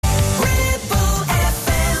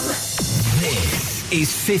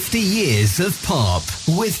is 50 Years of Pop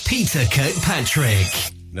with Peter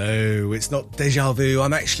Kirkpatrick. No, it's not déjà vu.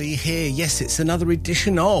 I'm actually here. Yes, it's another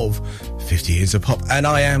edition of 50 Years of Pop. And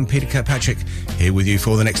I am Peter Kirkpatrick, here with you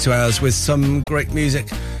for the next 2 hours with some great music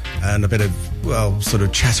and a bit of, well, sort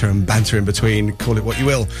of chatter and banter in between. Call it what you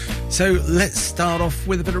will. So let's start off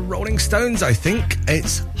with a bit of Rolling Stones, I think.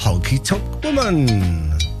 It's Honky Tonk Woman.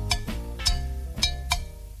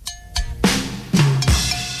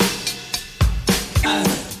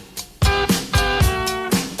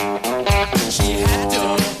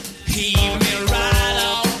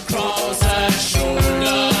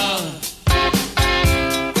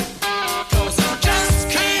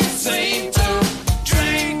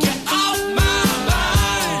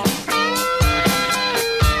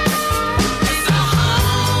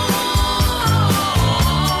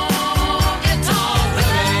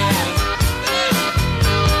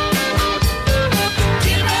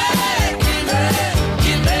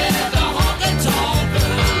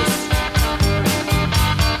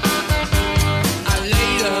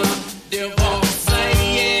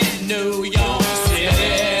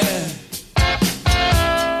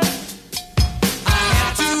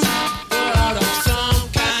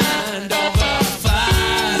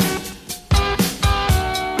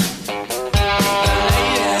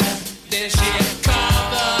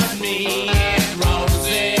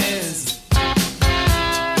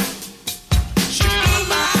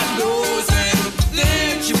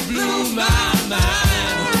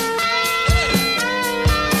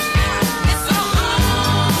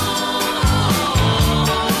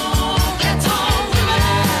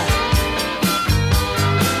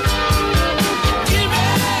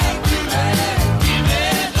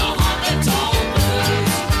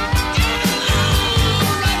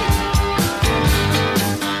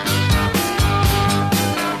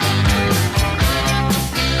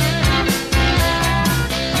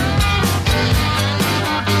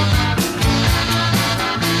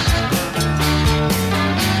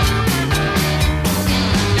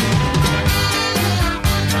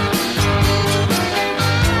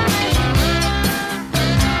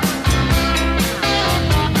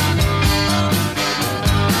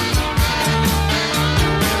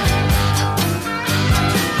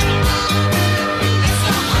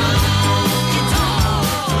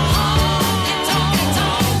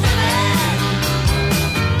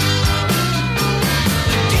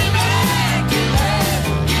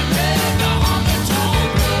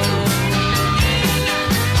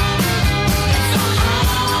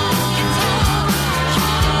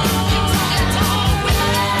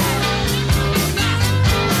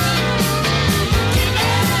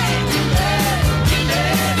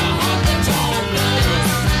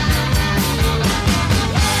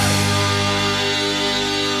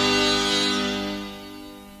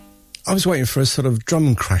 I was waiting for a sort of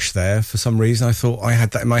drum crash there for some reason. I thought I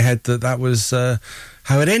had that in my head that was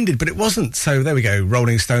how it ended, but it wasn't. So there we go.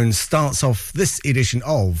 Rolling Stones starts off this edition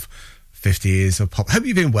of 50 Years of Pop. Hope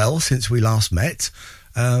you've been well since we last met.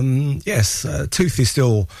 Yes, tooth is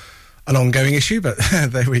still an ongoing issue, but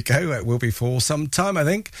there we go. It will be for some time, I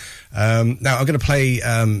think. Now I'm going to play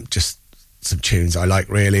just some tunes I like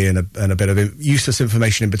really and a bit of useless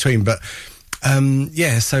information in between, but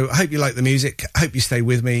yeah, so I hope you like the music. I hope you stay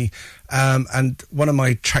with me. And one of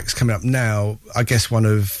my tracks coming up now, I guess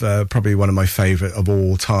probably one of my favourite of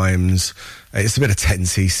all times. It's a bit of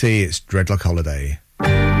 10cc. It's Dreadlock Holiday.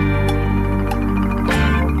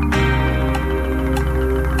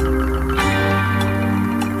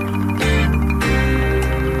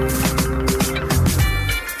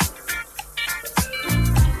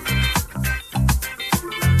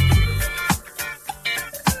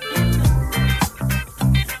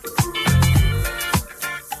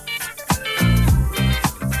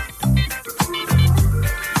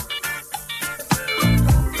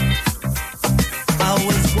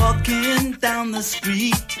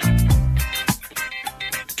 Street,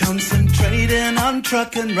 concentrating on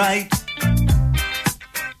trucking right.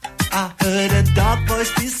 I heard a dark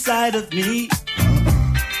voice beside of me,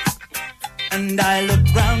 and I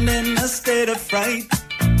looked round in a state of fright.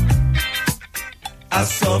 I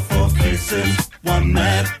saw four faces, one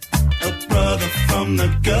mad, a brother from the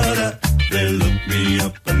gutter. They looked me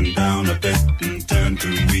up and down a bit and turned to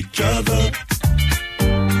each other.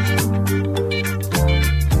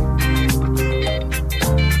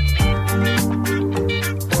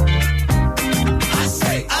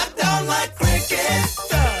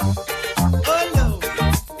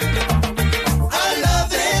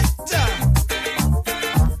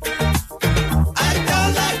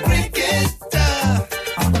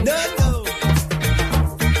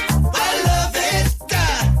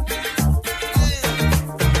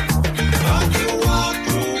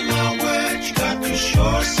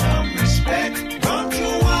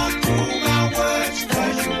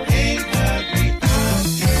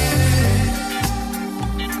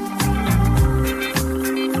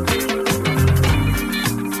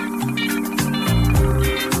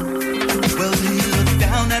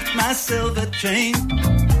 chain.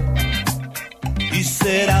 He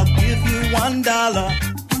said, I'll give you $1.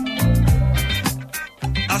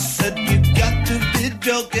 I said, you got to be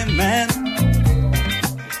joking, man.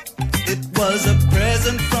 It was a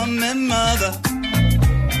present from my mother.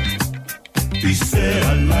 He said,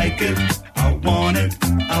 I like it, I want it,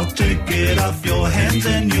 I'll take it off your hands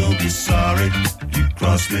and you'll be sorry. You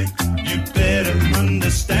cross me, you better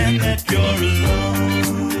understand that you're alone.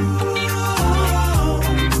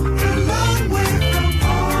 A long way from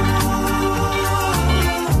home.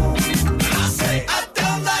 I say, I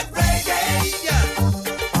don't like reggae.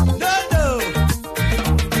 No, no.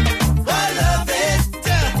 I love it.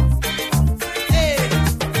 Hey,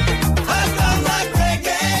 I don't like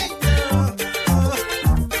reggae.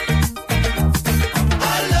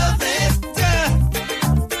 I love it.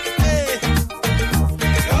 Hey,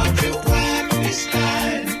 don't you whack me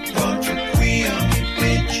style. Don't you queer me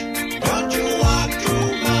bitch. Don't you walk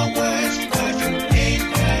through my words, 'cause you ain't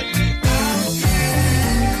heard me out yet.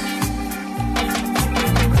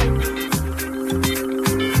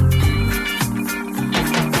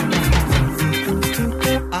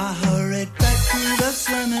 I hurried back to the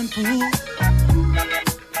swimming pool,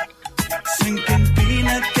 sinking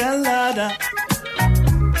pina colada.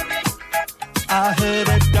 I heard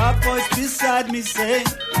a dark voice beside me say,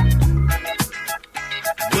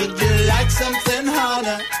 would you like something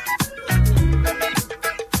harder?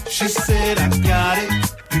 She said, I got it,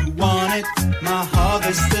 you want it. My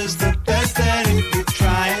harvest is the best, and if you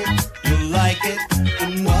try it, you'll like it.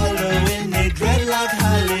 And wallow in a dreadlock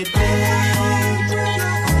holiday.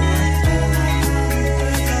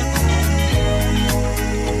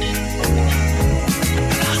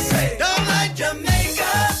 I say, don't like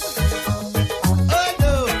Jamaica. Oh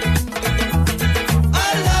no, I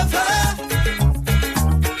love her.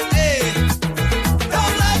 Hey,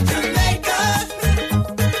 don't like Jamaica.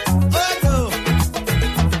 Oh no,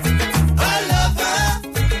 I love her.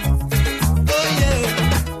 Oh yeah.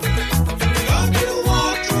 Don't you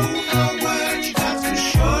walk through her words, that's to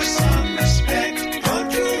show some respect. Don't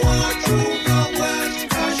you walk through her words,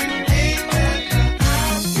 'cause you ain't heard her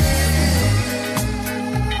out yet.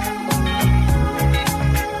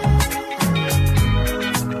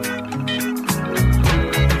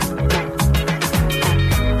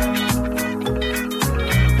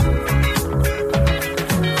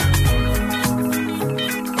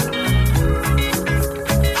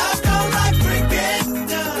 I don't like cricket.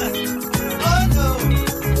 Oh no,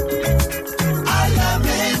 I love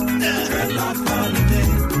it. Dreadlock holiday.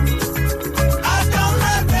 I don't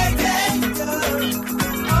like reggae.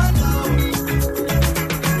 Oh no,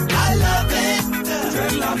 I love it.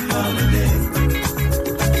 Dreadlock holiday.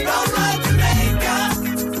 Don't like Jamaica.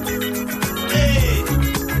 Hey,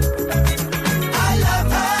 I love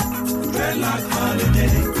her. Dreadlock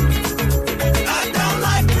holiday. I don't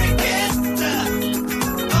like cricket.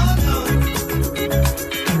 Oh no,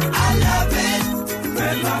 I love it.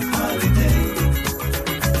 Dreadlock holiday.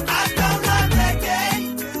 I don't like reggae.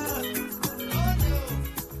 Oh no.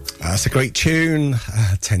 That's a great tune.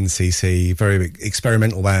 10cc, very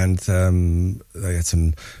experimental band. They had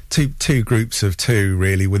some two groups of two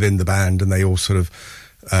really within the band, and they all sort of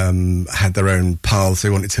had their own paths they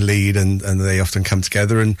wanted to lead, and they often come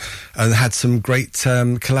together and had some great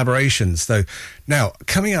collaborations. So now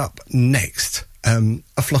coming up next, A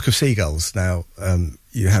Flock of Seagulls. Now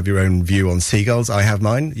you have your own view on seagulls. I have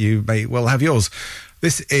mine. You may well have yours.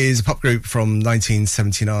 This is a pop group from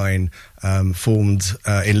 1979, formed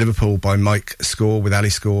in Liverpool by Mike Score with Ali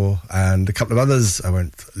Score and a couple of others. I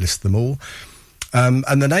won't list them all. And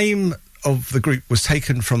the name of the group was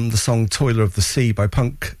taken from the song Toiler of the Sea by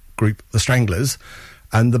punk group The Stranglers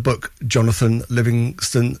and the book Jonathan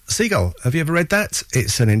Livingston Seagull. Have you ever read that?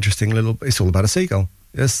 It's an interesting it's all about a seagull.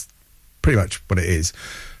 That's pretty much what it is.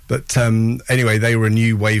 But anyway, they were a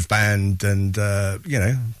new wave band and,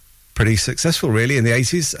 pretty successful really in the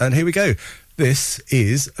 80s. And here we go. This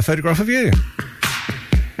is A Photograph of You.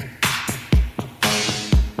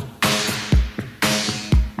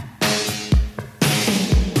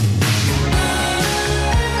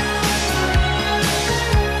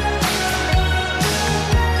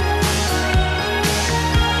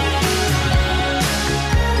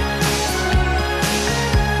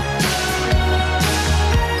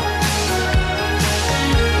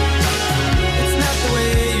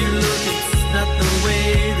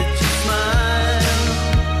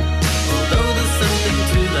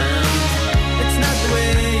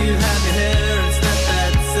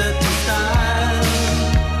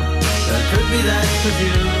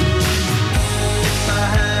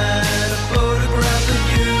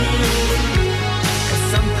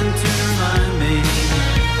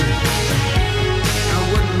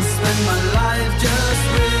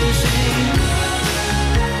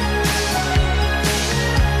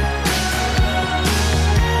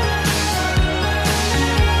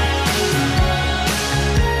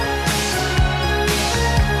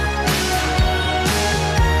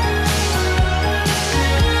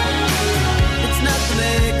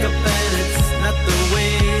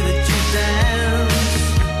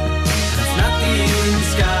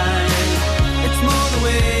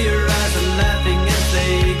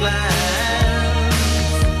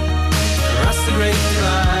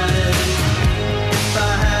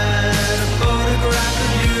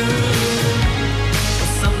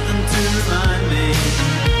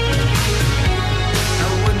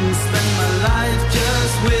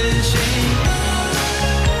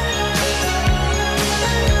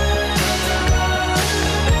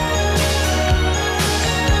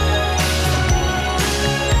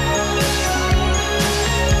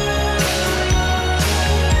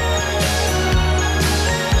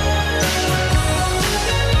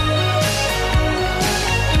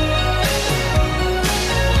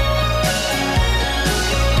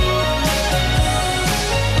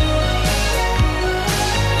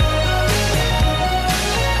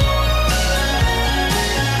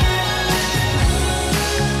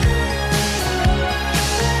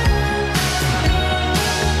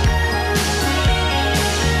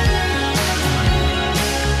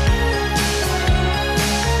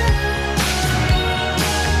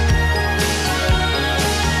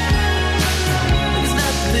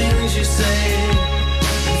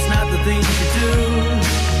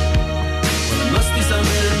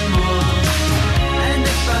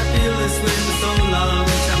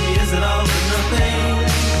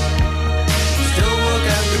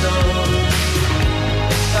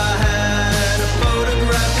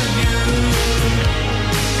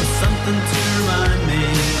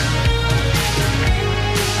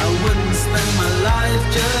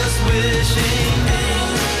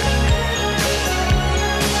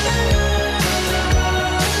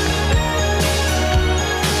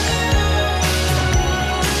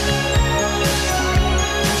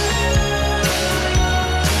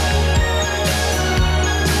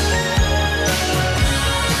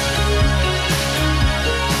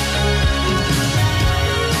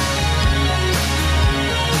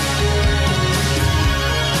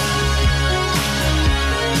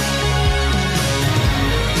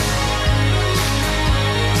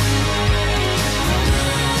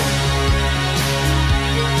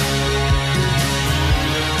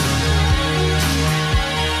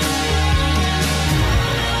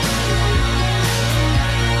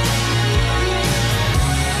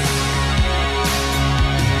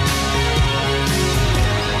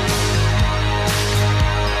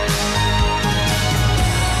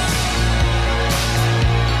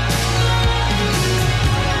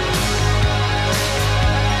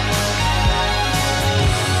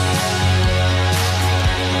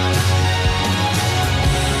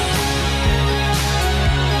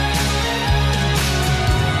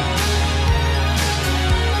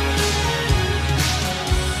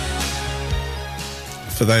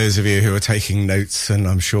 For those of you who are taking notes, and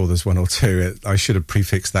I'm sure there's one or two, I should have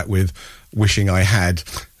prefixed that with wishing I had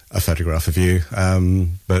a photograph of you.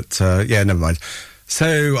 Yeah, never mind.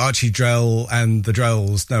 So Archie Bell and the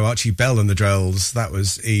Drells, that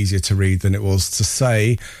was easier to read than it was to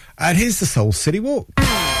say. And here's the Soul City Walk.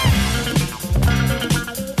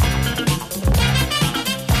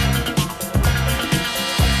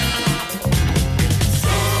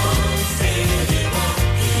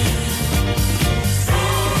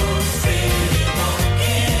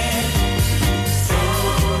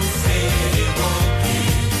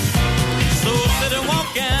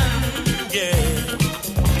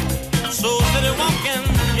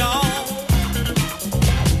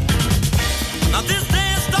 This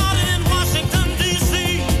day started in Washington,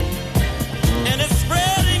 D.C.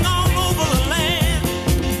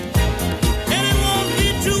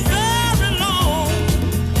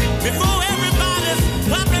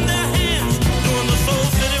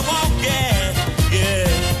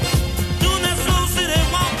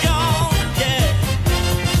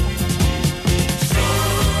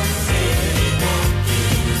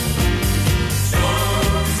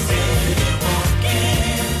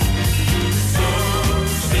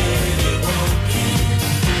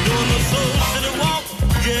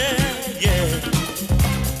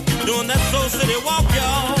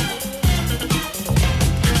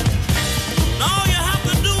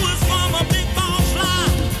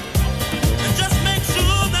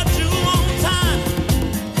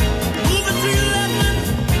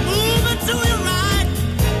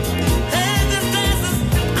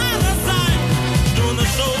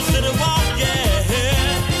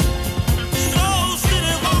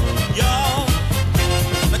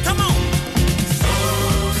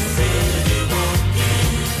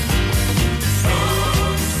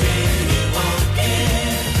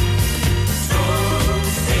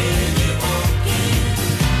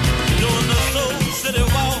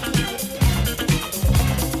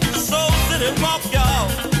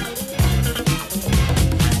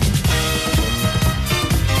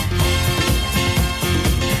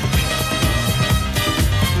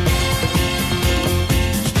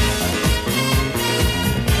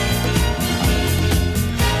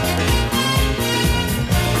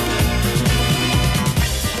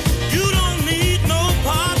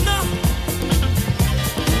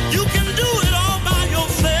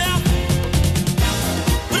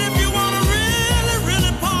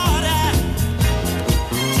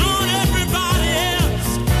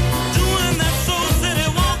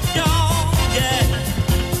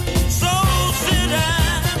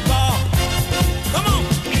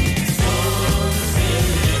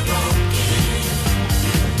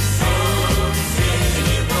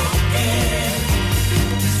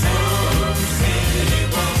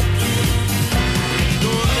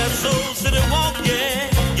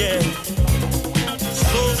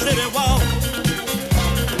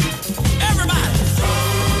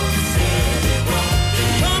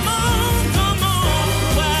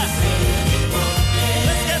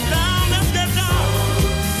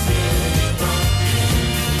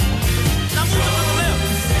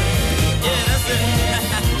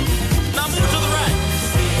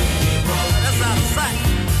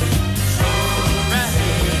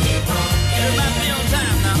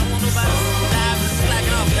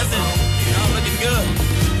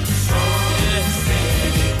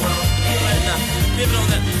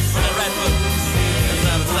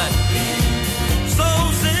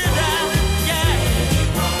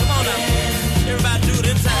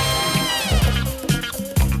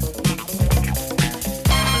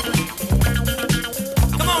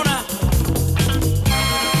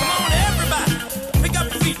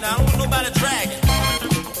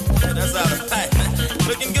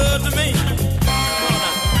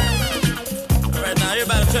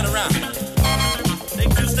 turn around.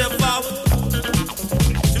 Take 2 steps forward,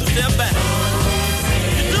 2 steps back.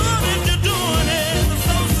 You're doing it,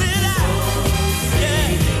 so sit down. Yeah.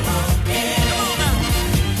 Come on now.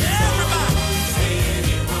 Everybody.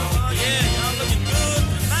 Oh yeah, y'all looking good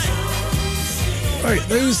tonight. Right,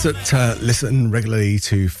 those that listen regularly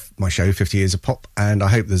to my show, 50 Years of Pop, and I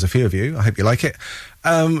hope there's a few of you, I hope you like it,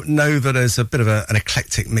 know that there's a bit of an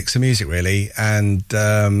eclectic mix of music, really, and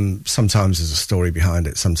sometimes there's a story behind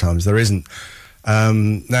it, sometimes there isn't.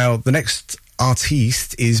 Now, the next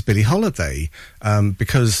artiste is Billie Holiday,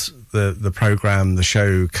 because the programme, the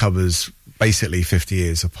show, covers basically 50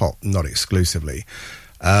 years of pop, not exclusively.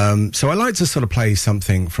 So I like to sort of play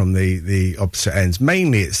something from the opposite ends.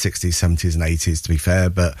 Mainly it's 60s, 70s and 80s, to be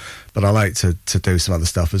fair, but I like to do some other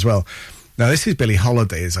stuff as well. Now, this is Billie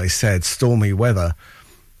Holiday, as I said, Stormy Weather.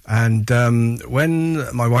 And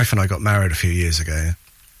when my wife and I got married a few years ago,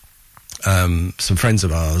 some friends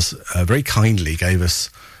of ours very kindly gave us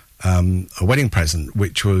a wedding present,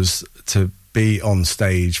 which was to be on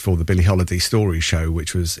stage for the Billie Holiday Story Show,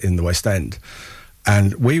 which was in the West End.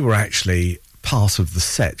 And we were actually part of the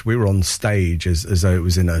set. We were on stage as though it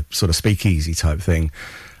was in a sort of speakeasy type thing.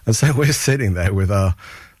 And so we're sitting there with our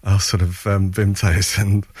sort of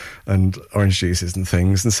Vimtos and orange juices and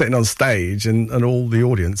things, and sitting on stage, and all the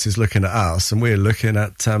audience is looking at us, and we're looking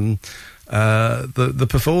at the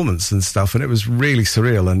performance and stuff, and it was really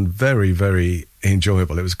surreal and very, very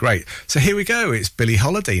enjoyable. It was great. So here we go. It's Billie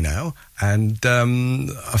Holiday now, and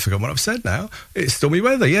I forgot what I've said now. It's stormy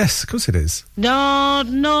weather. Yes, of course it is. Don't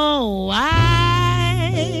know why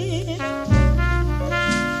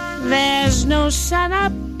there's no sun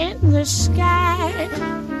up in the sky.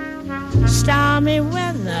 Stormy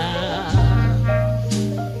weather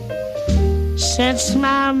since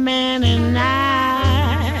my man and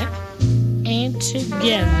I ain't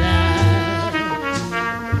together.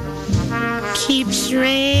 Keeps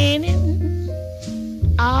raining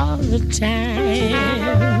all the time.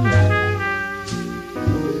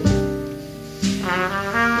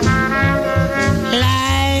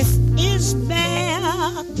 Life is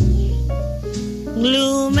bare,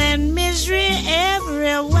 gloom and misery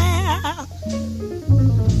everywhere.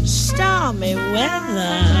 Stormy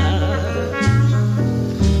weather,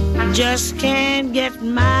 just can't get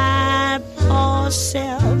my poor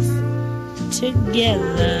self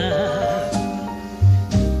together.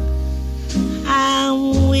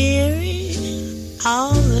 I'm weary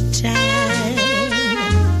all the time,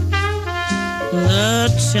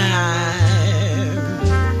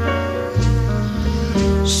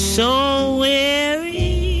 so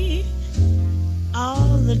weary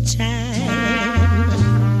all the time.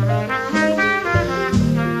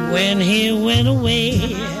 When he went away,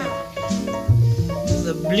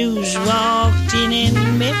 the blues walked in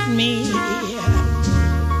and met me.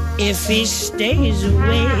 If he stays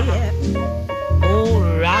away, old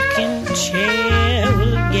rocking chair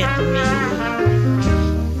will get me.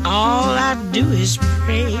 All I do is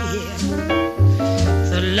pray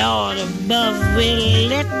the Lord above will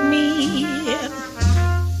let me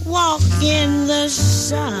walk in the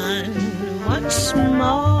sun once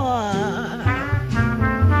more.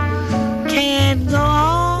 Can't go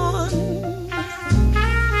on.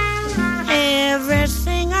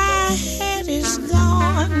 Everything I had is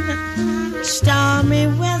gone. Stormy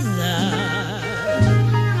weather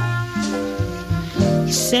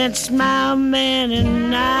since my man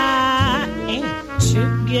and I ain't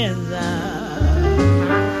together.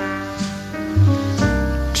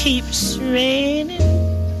 Keeps raining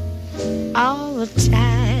all the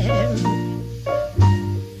time.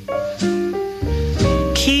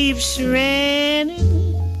 Keeps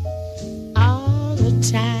raining all the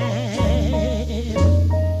time.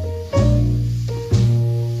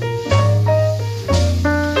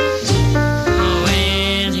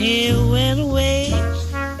 When he went away,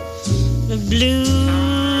 the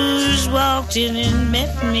blues walked in and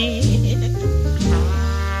met me.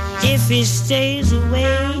 If he stays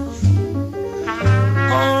away,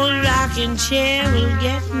 old rocking chair will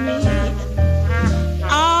get me.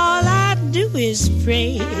 All I do is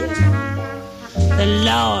pray the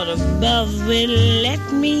Lord above will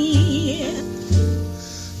let me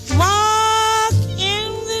walk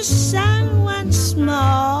in the sun once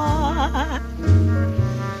more.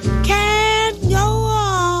 Can't go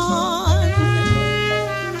on.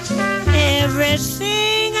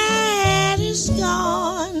 Everything I had is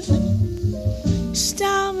gone.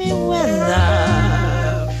 Stormy weather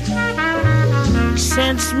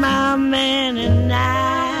since my man and I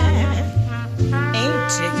ain't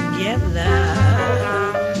together.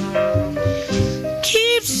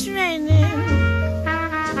 Keeps raining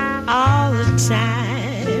all the time.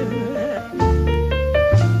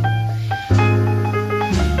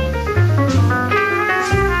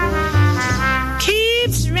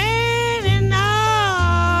 Keeps raining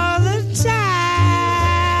all the time.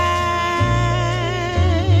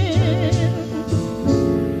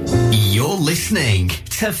 You're listening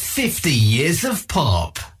to 50 Years of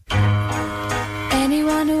Pop.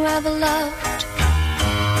 Anyone who ever loved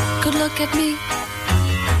could look at me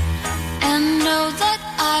and know that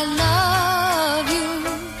I love you.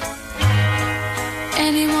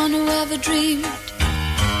 Anyone who ever dreamed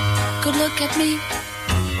could look at me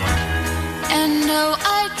and know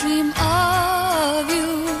I dream of you.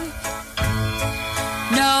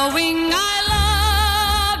 Knowing I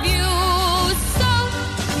love you so.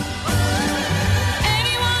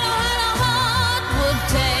 Anyone who had a heart would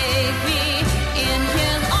take me in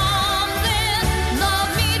his arms and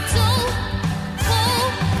love me too. Oh,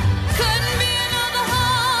 couldn't be another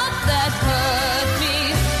heart that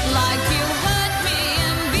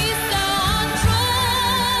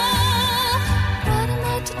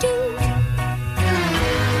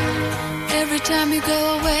time you go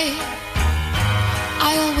away,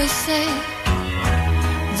 I always say,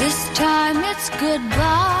 this time it's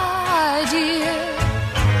goodbye, dear.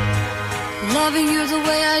 Loving you the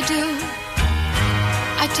way I do,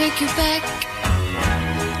 I take you back.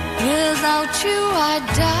 Without you I'd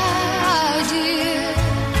die, dear.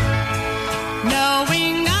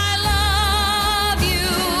 Knowing I love you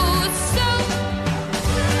so.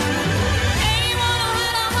 Anyone who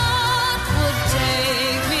had a heart would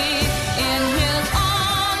take me in his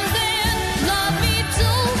arms and love me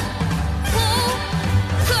too. Oh,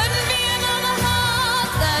 couldn't be another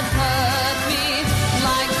heart that hurt me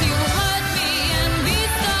like you hurt me and be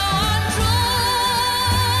so untrue.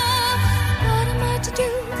 What am I to do?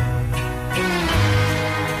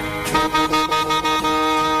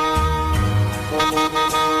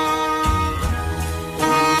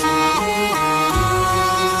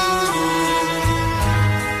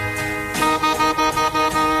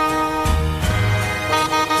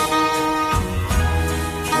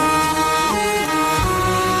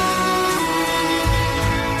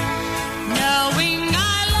 Knowing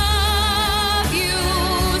I love you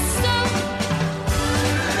so.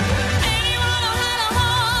 Anyone who had a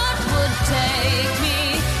heart would take me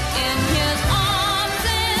in his arms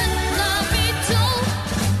and love me too.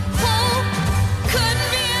 Oh, couldn't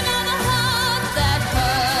be another heart that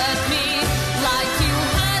hurt me like you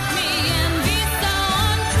hurt me and be so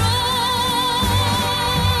untrue.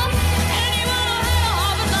 Anyone who had a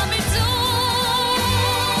heart would love me too.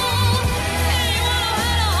 Anyone who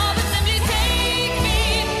had a heart would simply take me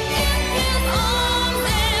in his arms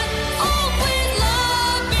and always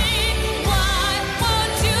love me. Why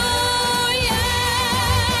won't you? Yeah.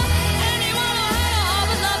 Anyone who had a heart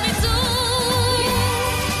would love me too.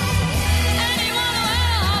 Anyone who had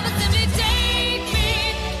a heart would simply take me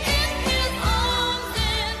in his arms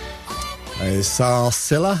and always. It's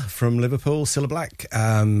Scylla from Liverpool, Cilla Black,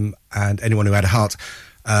 and anyone who had a heart.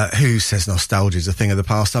 Who says nostalgia is a thing of the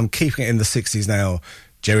past? I'm keeping it in the 60s now.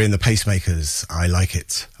 Jerry and the Pacemakers, I like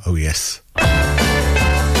it. Oh, yes. I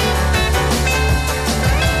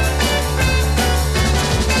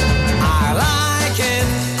like it,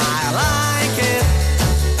 I like it.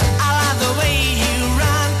 I like the way you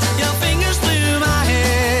run your fingers through my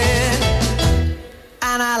hair.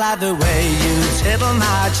 And I like the way you tickle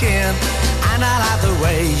my chin. And I like the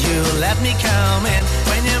way you let me come in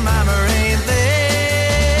when your mama ain't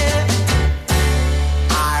there.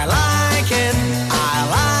 I like it, I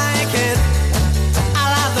like it. I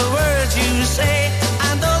like the words you say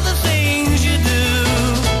and all the things you do.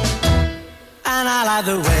 And I like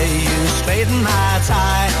the way you straighten my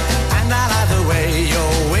tie. And I like the way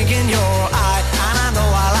you're winking your eye. And I know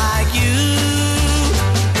I like you.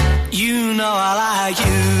 You know I like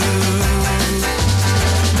you.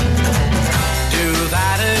 Do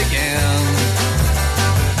that again.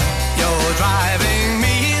 You're driving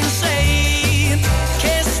me insane.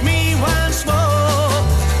 Kiss me once more.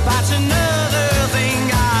 That's another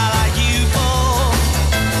thing I like you for.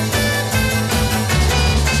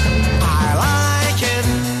 I like it,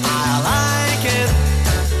 I like it.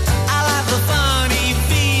 I like the funny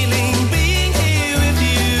feeling being here with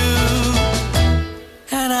you.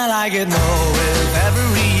 And I like it more with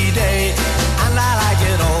every day. And I like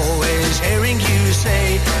it always hearing you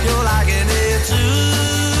say you're liking it too.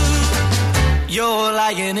 You're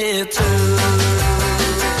liking it too.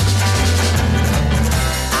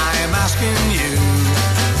 I'm asking you,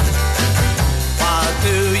 what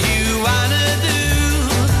do you wanna do?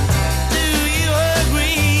 Do you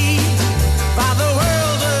agree that the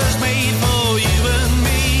world was made for you and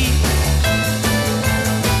me?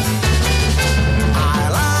 I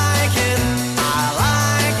like it, I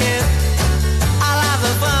like it. I like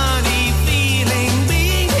the funny feeling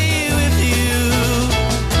being here with you.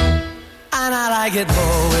 And I like it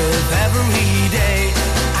more with every day.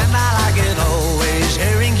 And I like it always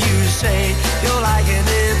hearing you say you're liking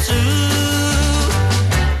it too.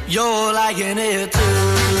 You're liking it too.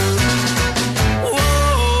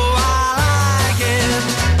 Whoa, I like it.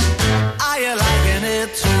 Are you liking it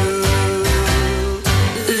too?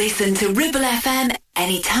 Listen to Ribble FM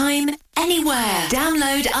anytime, anywhere.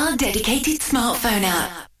 Download our dedicated smartphone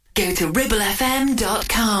app. Go to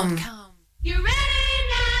ribblefm.com. You ready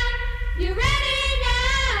now? You ready now?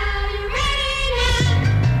 You ready now?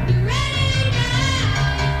 You ready now?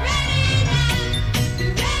 You ready now? You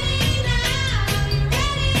ready now?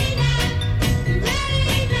 You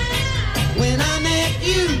ready now? When I met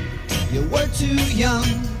you, you were too young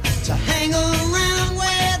to hang around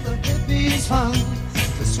where the hippies hung,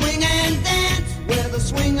 to swing and dance where the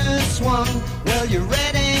swingers swung. Well, you're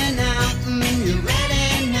ready now, you're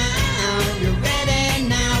ready now, you're ready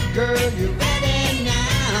now, girl, you're ready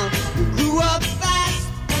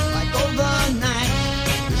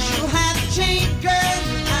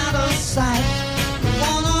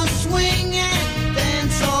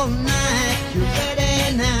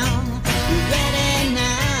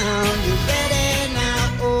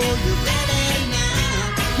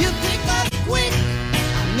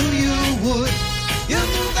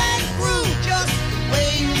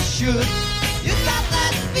should. You got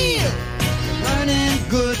that feel, you're learning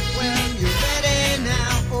good. Well, you're ready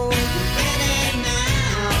now, oh, you're ready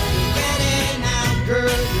now. You're ready now,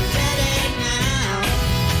 girl, you're ready now.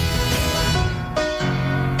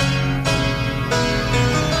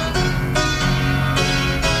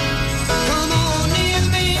 Come on near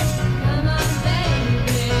me. Come on,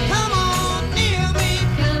 baby. Come on near me.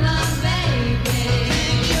 Come on, baby.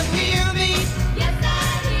 Can you hear me? Yes, I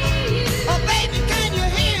hear you. Oh, baby, can you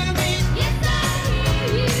hear me? Yes, I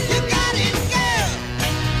hear you. You got it, girl.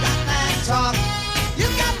 Got that talk. You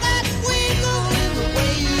got that wiggle in the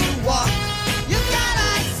way you walk. You got,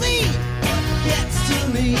 I see, what gets to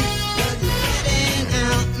me. Well, you're ready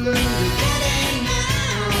now, girl. You're ready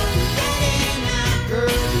now. You're ready now,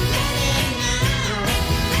 girl.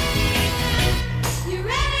 You're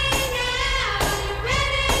ready now. You're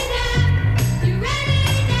ready now. You're ready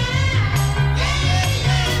now. You're ready now. Yeah, yeah,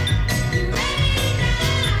 yeah. You're ready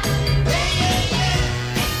now. Yeah, yeah, yeah.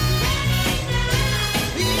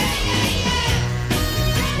 Yeah, yeah, yeah.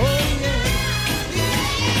 Oh, yeah. Yeah,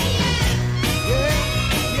 yeah, yeah. Yeah,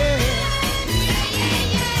 yeah.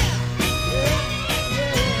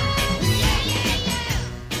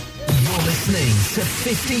 You're listening to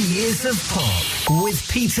 50 Years of Pop with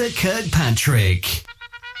Peter Kirkpatrick.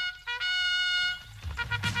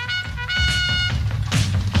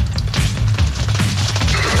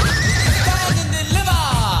 Stand and deliver.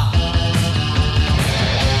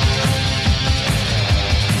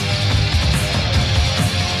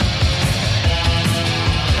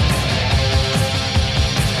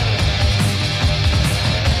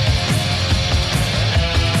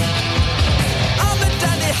 I'm the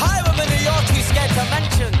dandy highwayman who you're too scared to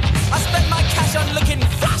mention. I spent my cash on looking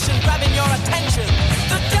flash and grabbing your attention.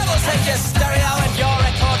 The devil sent your stereo and your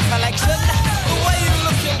record collection. The way you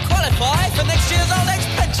look, you'll qualify for next year's old age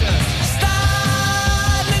pension.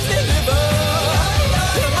 Stand and deliver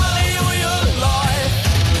your money or your life.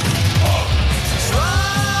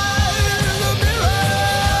 Try the mirror,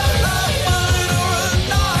 a bullet or a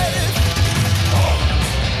knife.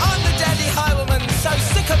 I'm the dandy highwayman, so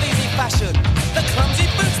sick of easy fashion. The clumsy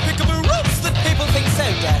boots, pickable ropes that people think so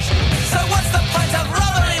dashing. So what's the point of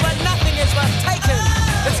robbery when nothing is worth taking?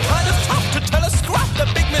 It's kind of tough to tell a scrap the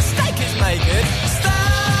big mistake is making.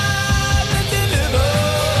 Stand and deliver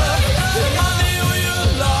your money or your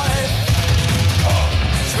life.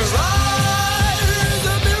 Try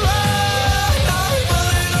the mirror, no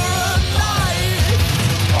bullet or a knife.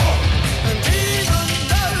 And even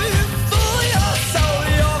though you fool your soul,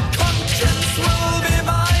 your conscience will be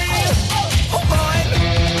mine. Oh, mine.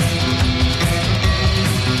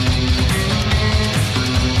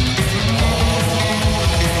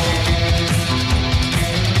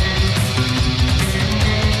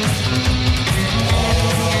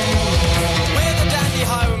 We're the dandy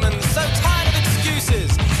highwaymen, so tired of excuses,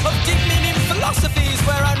 of deep-meaning philosophies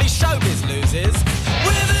where only showbiz loses.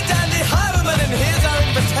 We're the dandy highwaymen, and here's our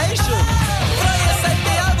invitation. Throw your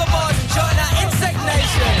safety overboard and join our insect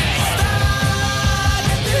nation. Stand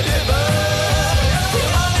and deliver your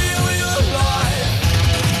money or your life.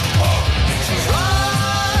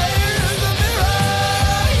 Try the mirror,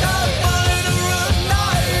 no bullet or a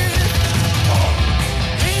knife.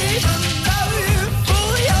 Even though you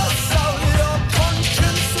fool your soul, your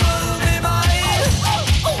conscience will be mine.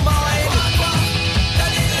 Oh, mine.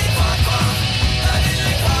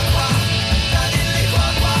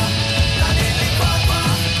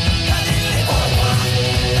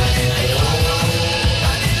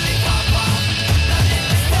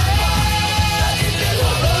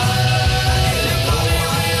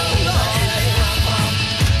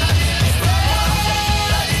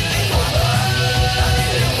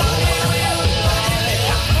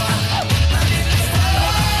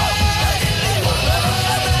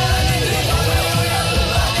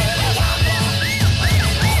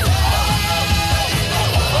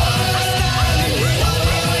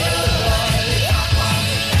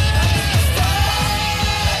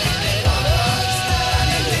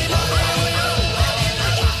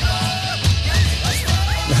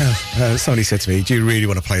 Somebody said to me, do you really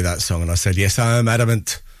want to play that song? And I said, yes, I am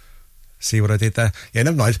adamant. See what I did there? Yeah,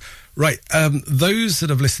 never mind. Right, those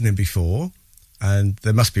that have listened in before, and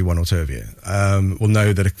there must be one or two of you, will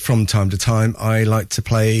know that from time to time I like to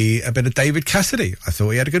play a bit of David Cassidy. I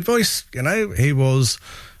thought he had a good voice, you know. He was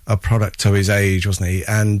a product of his age, wasn't he?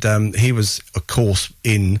 And he was, of course,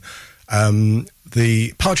 in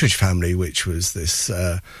the Partridge Family, which was this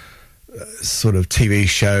sort of TV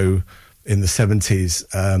show in the 70s,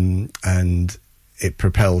 and it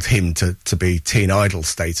propelled him to be teen idol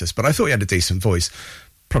status. But I thought he had a decent voice.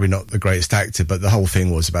 Probably not the greatest actor, but the whole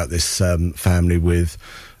thing was about this family with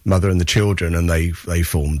mother and the children, and they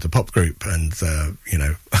formed the pop group, and you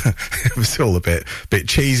know, it was all a bit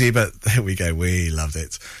cheesy, but there we go, we loved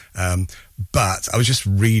it. But I was just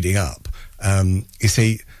reading up, you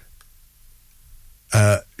see,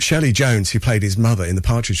 Shirley Jones, who played his mother in the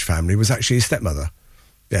Partridge Family, was actually his stepmother.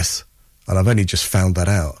 Yes, and I've only just found that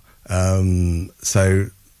out. So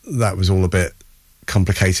that was all a bit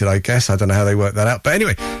complicated, I guess. I don't know how they worked that out, but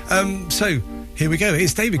anyway, so here we go.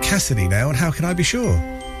 It's David Cassidy now, and How Can I Be Sure?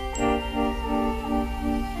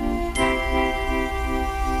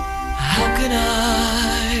 How can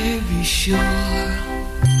I be sure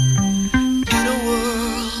in a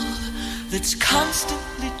world that's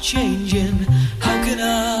constantly changing? How can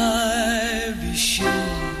I be sure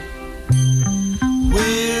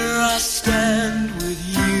where I stand with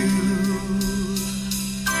you?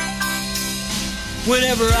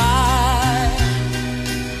 Whenever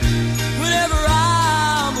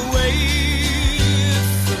I'm away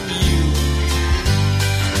from you,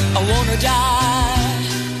 I wanna die,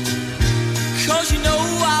 'cause you know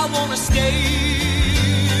I wanna stay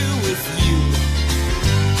with you.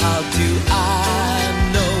 How do I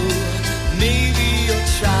know? Maybe you're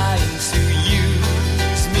trying to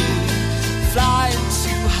use me, flying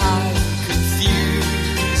too high,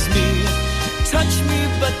 confuse me, touch me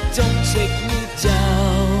but don't take me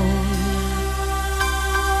down.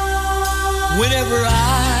 Whenever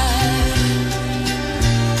I'm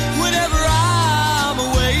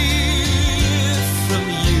away from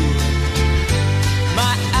you,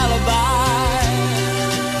 my alibi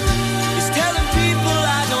is telling people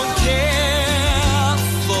I don't care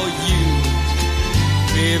for you.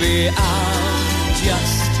 Maybe I'm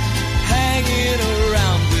just hanging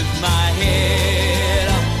around with my head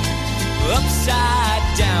up, upside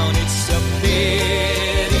down. It's a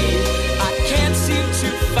pity I can't seem to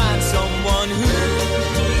find someone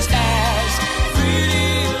who's as pretty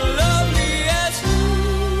and lovely as you.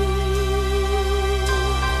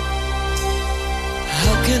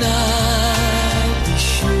 How can I be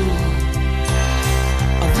sure?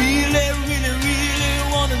 I really, really, really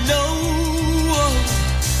wanna know.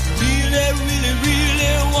 Really, really,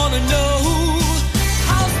 really wanna know.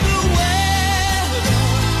 How's the weather?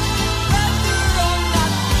 Whether or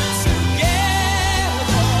not we're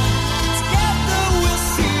together, together we'll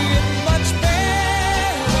see it much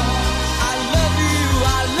better. I love you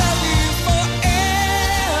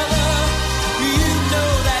forever. You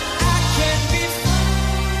know that I can't be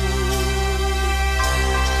fooled.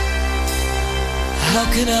 How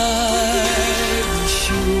can I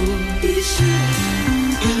be sure?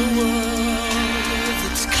 In a world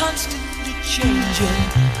that's constantly changing,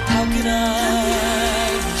 how can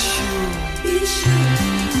I be sure?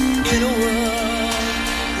 In a world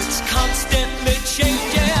that's constantly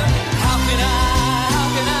changing, how can I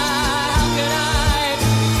be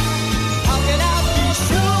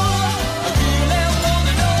sure? I really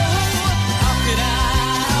wanna know. How can I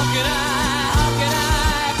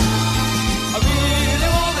really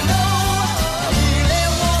wanna know. I really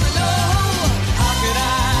wanna know.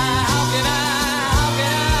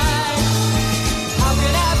 How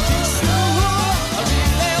can I be sure? I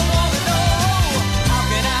really wanna know. How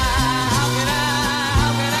can I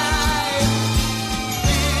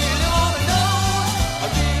really wanna know. I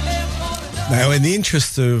really wanna know. Now, in the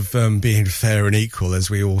interest of being fair and equal, as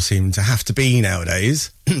we all seem to have to be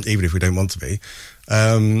nowadays, even if we don't want to be,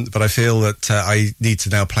 but I feel that I need to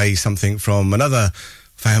now play something from another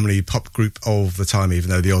family pop group of the time, even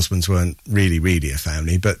though the Osmonds weren't really a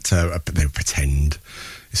family, but they were pretend.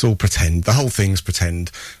 It's all pretend. The whole thing's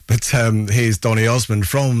pretend. But here's Donny Osmond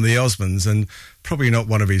from the Osmonds, and probably not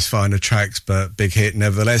one of his finer tracks, but big hit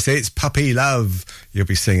nevertheless. It's Puppy Love. You'll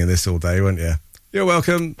be singing this all day, won't you? You're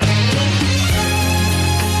welcome.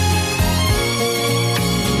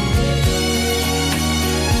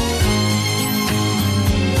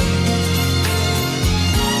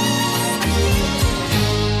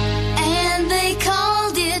 And they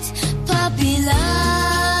called it puppy love.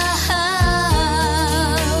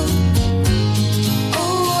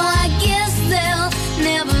 Oh, I guess they'll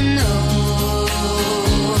never know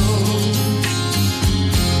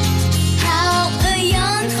how a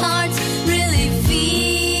young heart really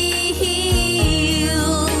feels.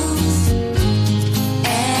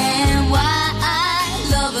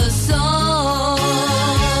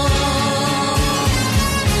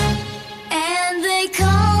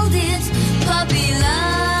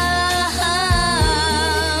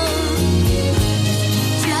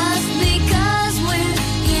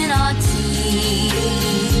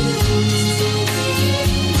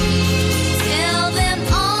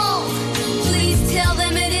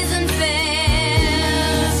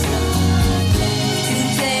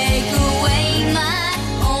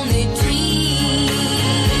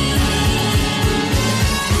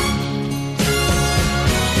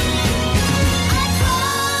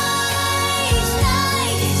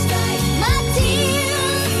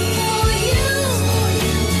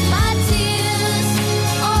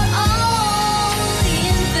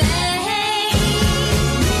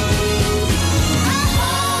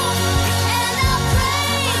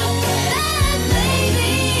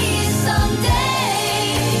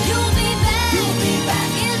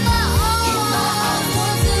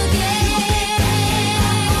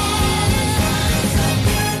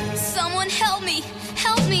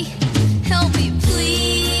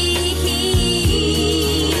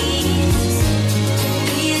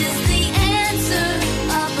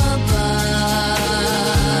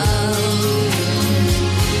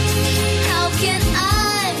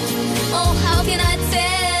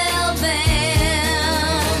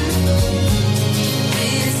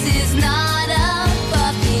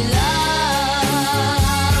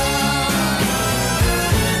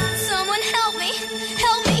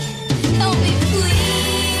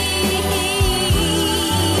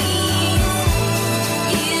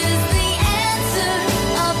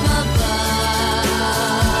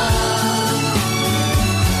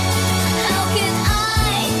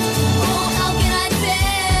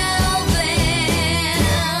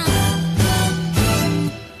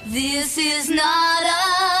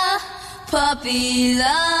 puppy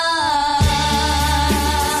love.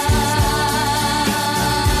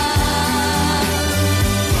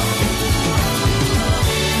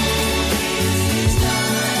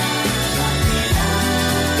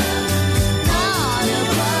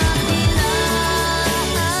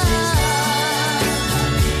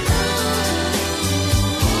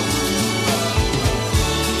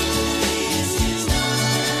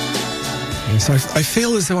 So I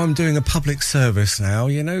feel as though I'm doing a public service now.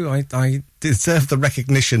 You know, I deserve the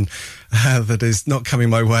recognition that is not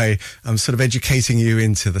coming my way. I'm sort of educating you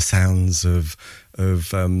into the sounds of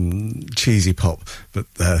cheesy pop. But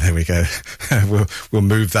there we go. we'll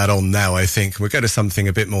move that on now, I think. We'll go to something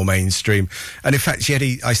a bit more mainstream. And in fact, yet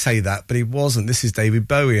I say that, but he wasn't. This is David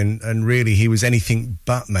Bowie, and really he was anything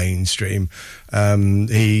but mainstream.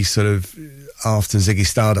 He sort of... After Ziggy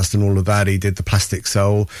Stardust and all of that, he did the Plastic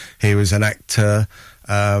Soul. He was an actor.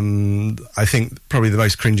 I think probably the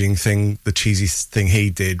most cringing thing, the cheesiest thing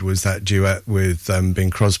he did was that duet with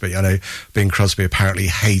Bing Crosby. I know Bing Crosby apparently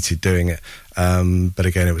hated doing it. But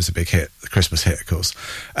again, it was a big hit, the Christmas hit, of course.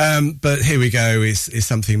 But here we go, is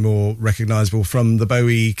something more recognisable from the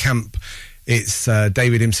Bowie camp. It's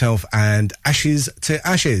David himself and Ashes to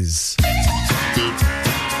Ashes.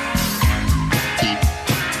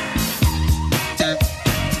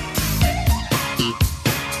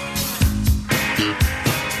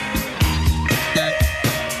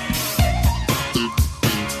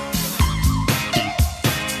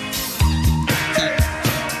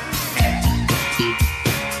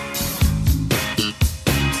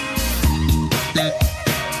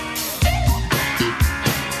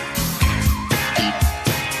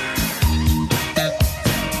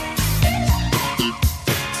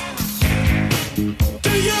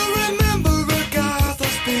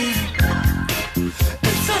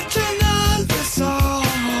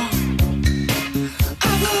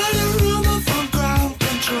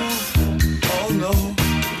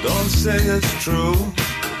 It's true.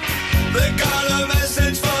 They got a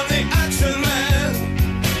message from the action man.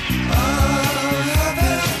 I'm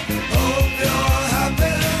happy, hope you're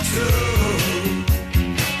happy too.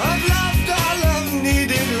 I've loved all I've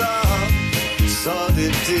needed love. Saw the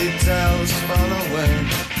details fall away.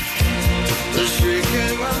 The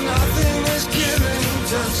shrieking when nothing is given,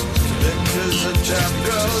 just pictures of chap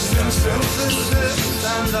girls and synthesis.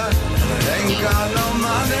 And I ain't got no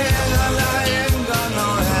money and I ain't got no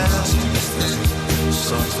hands.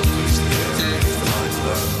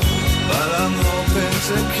 But I'm hoping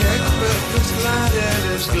to kick because glad it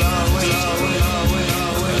is glowing.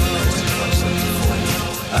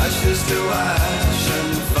 Ashes to ash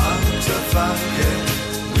and funk to funky.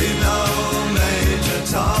 We know Major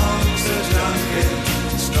Tom's a junkie,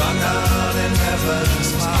 strung out in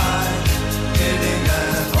heaven's high, hitting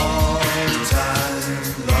an all-time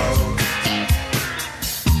low.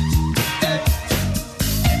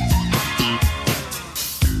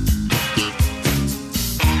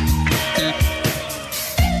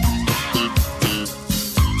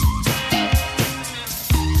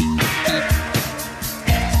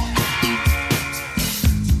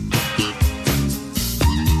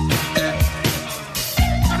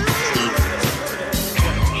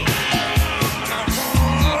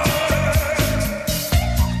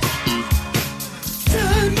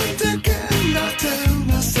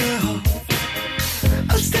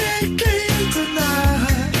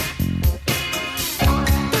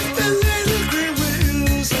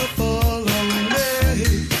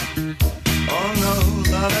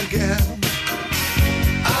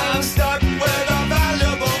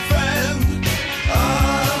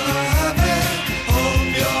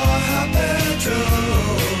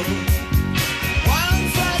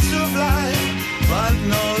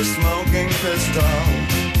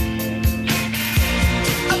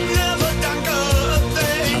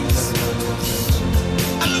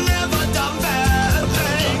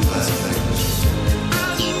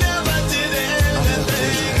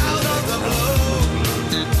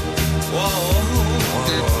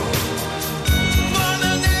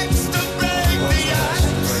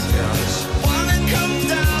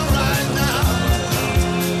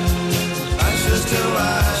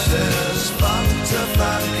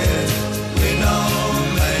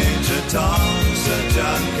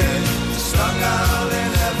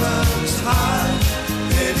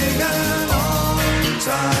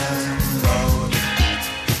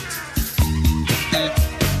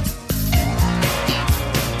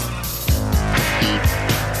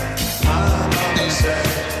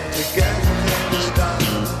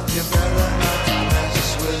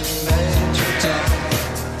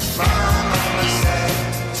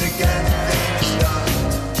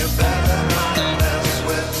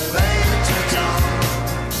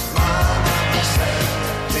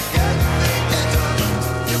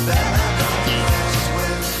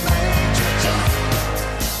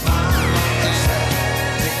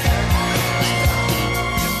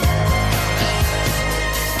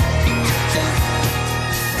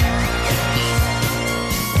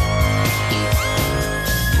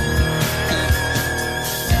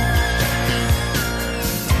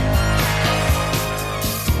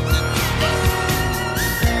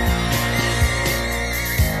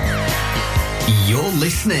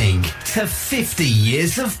 listening to 50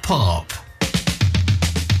 Years of Pop.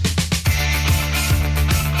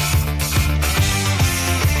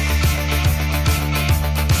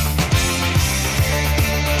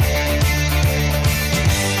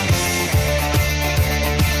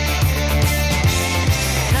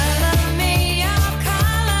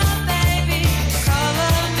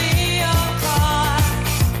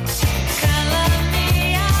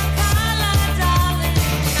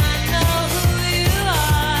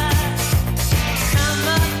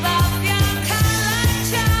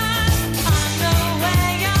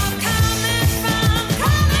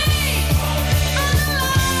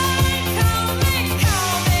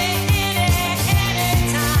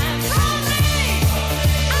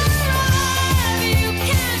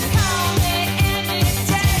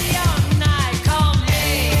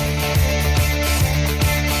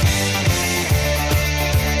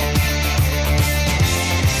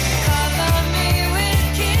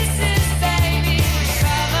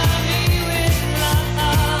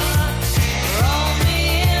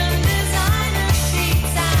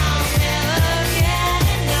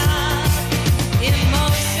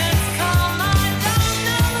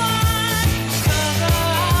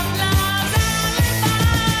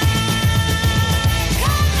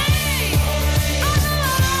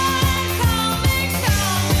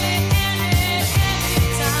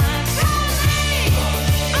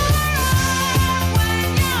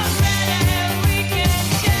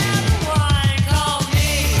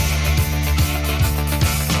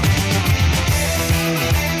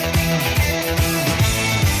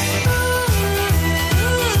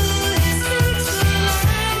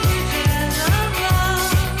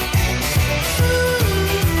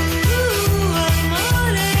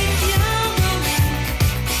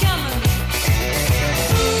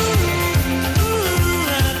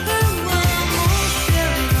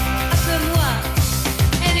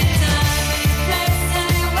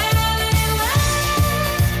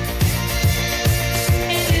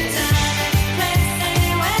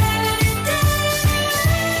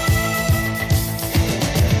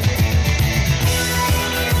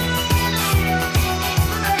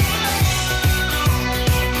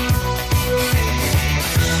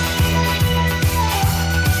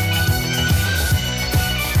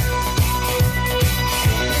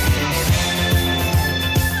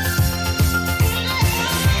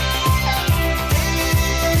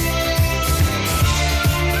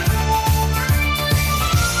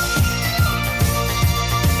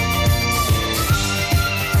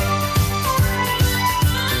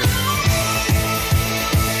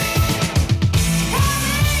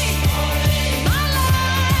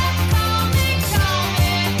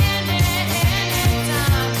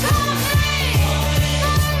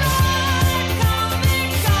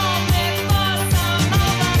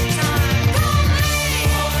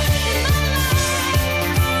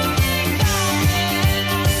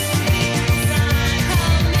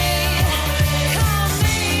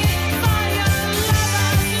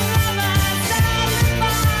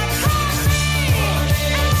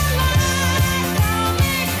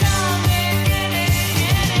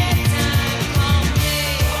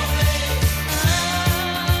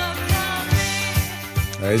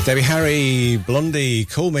 There's Debbie Harry, Blondie,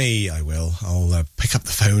 Call Me, I will. I'll pick up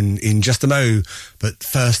the phone in just a mo. But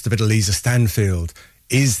first, a bit of Lisa Stanfield.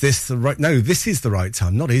 Is this the right... No, this is the right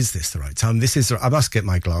time. Not is this the right time. This is the... I must get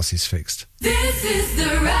my glasses fixed. This is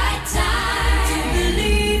the right time to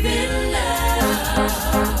believe in love.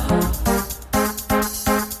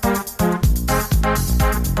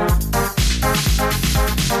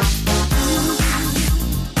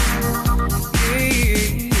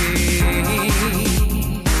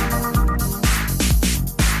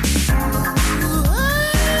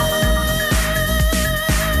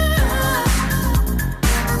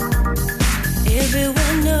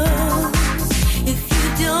 Everyone knows if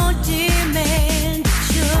you don't demand it,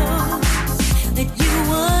 show.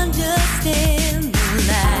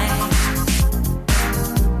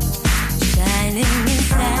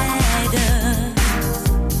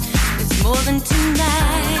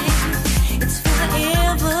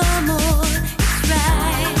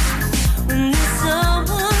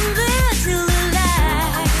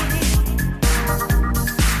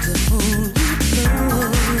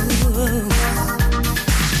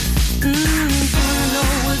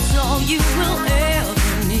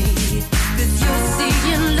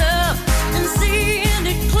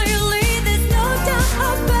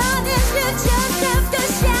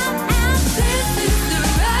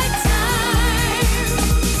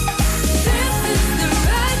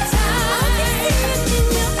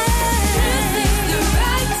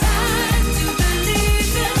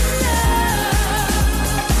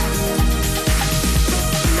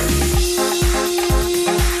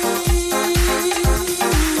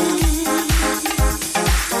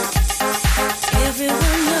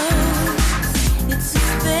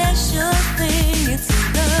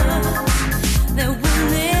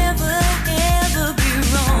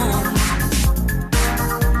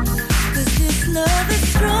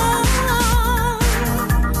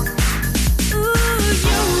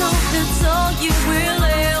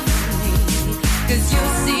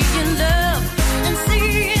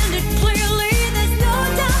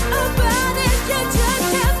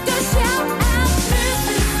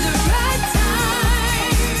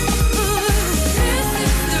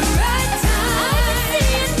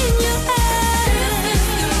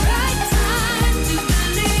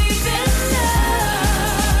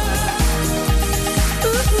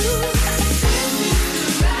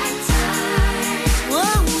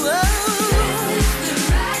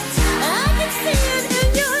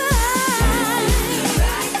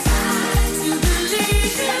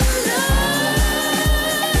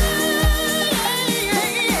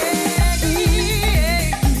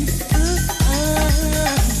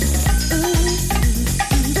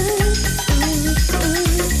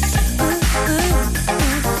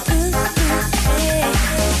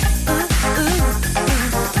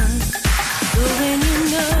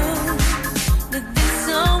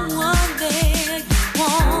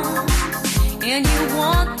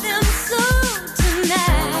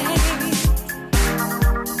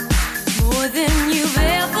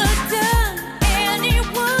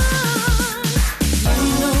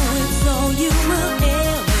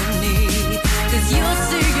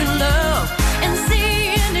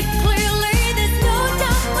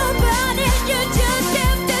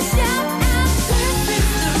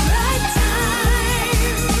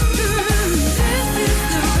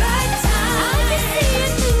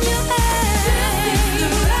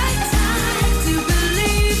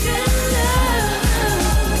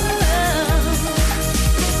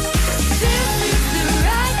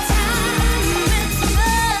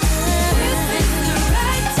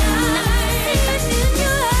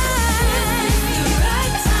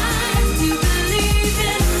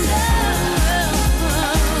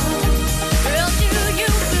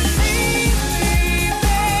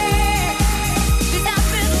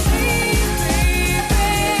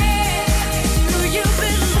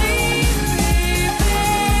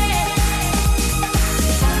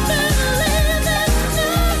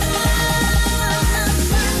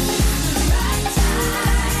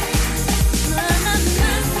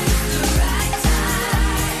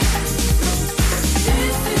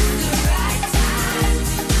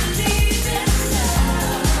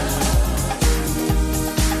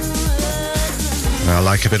 I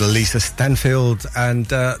like a bit of Lisa Stanfield, and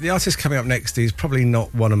the artist coming up next is probably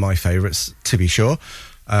not one of my favourites, to be sure,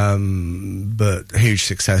 but huge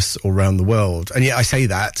success all around the world. And yet I say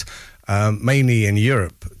that mainly in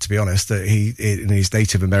Europe, to be honest. That in his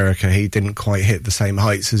native America, he didn't quite hit the same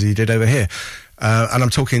heights as he did over here. And I'm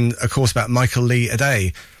talking, of course, about Michael Lee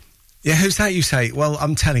Aday. Yeah, who's that, you say? Well,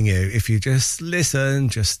 I'm telling you, if you just listen,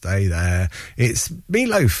 just stay there. It's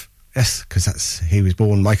Meatloaf. Yes, because he was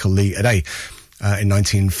born Michael Lee Aday in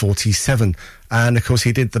 1947. And, of course,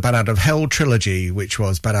 he did the Bat Out of Hell trilogy, which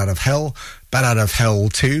was Bat Out of Hell, Bat Out of Hell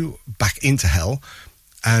 2, Back into Hell.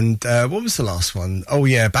 And what was the last one? Oh,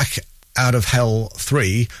 yeah, Back Out of Hell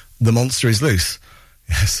 3, The Monster is Loose.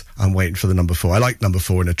 Yes, I'm waiting for the number 4. I like number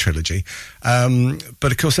 4 in a trilogy.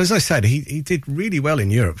 But, of course, as I said, he did really well in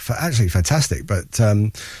Europe. Actually, fantastic. But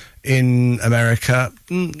in America,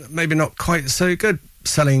 maybe not quite so good.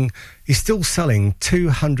 He's still selling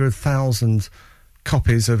 200,000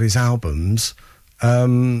 copies of his albums,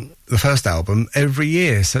 the first album, every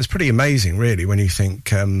year. So it's pretty amazing, really, when you think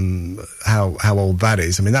how old that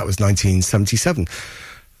is. I mean, that was 1977.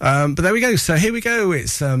 But there we go. So here we go.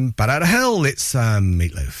 It's Bat Out of Hell. It's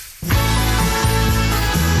Meatloaf.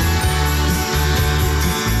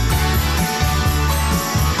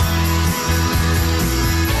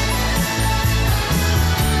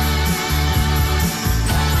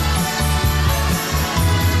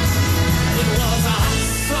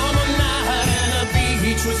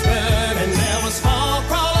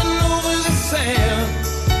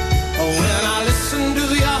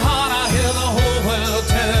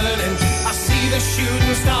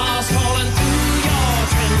 Shooting stars falling through your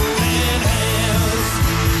trembling hands.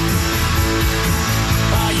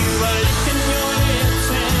 While you were licking your lips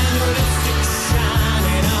and your lipstick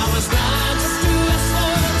shining, I was blind just to lust for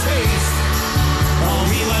a taste. Oh,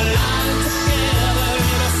 we were lying together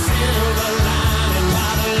in a silver lining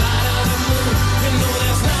by the light of the moon. You know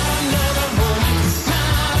there's not another moment,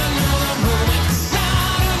 not another moment,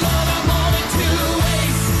 not another moment to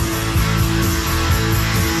waste.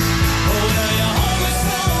 Oh, yeah, yeah.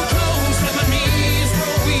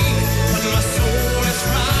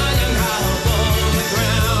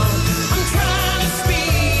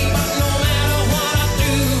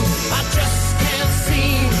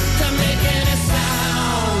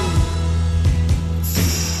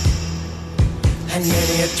 And then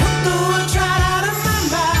you took the words right out of my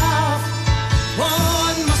mouth.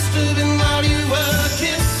 Oh, it must have been while you were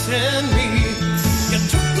kissing me. You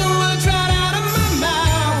took the words right out of my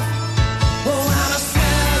mouth. Oh, and I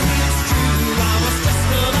swear it's true. I was just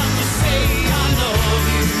about to say I love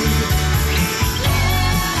you.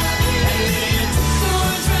 And then you took the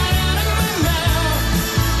words right out of my mouth.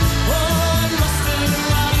 Oh, it must have been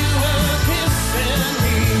while you were kissing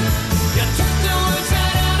me. You took the words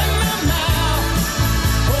right out of my mouth.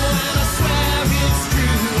 And I swear it's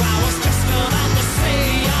true. I was just about to say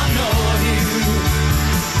I love you.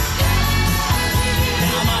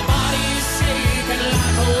 Now my body is shaking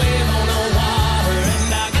like a wave on the water, and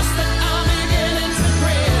I guess that I'm beginning to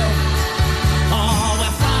thrill. Oh,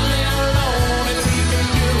 we're finally alone, and we can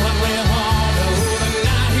do what we want. Oh, the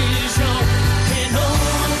night is young, and no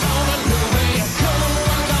one's gonna know where you go. No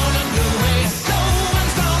one's gonna know where you go. No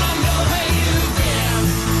one's gonna know where you've been.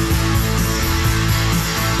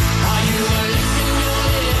 Are you licking your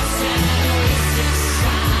lips and your lipstick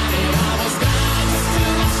shining? I was blind just to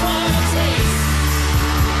watch for a taste.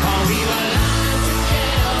 Oh, we were lying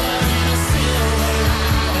together in a silver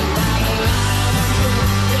lining by the light of the moon.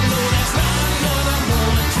 You know there's not another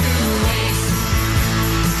moment to waste.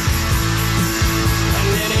 And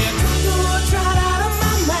then you took the words right out of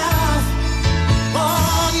my mouth.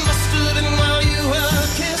 Oh, it must have been while you were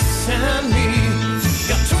kissing me.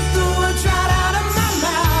 You took the words right out of my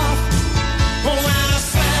mouth. Oh, and I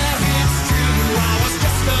swear it's true. I was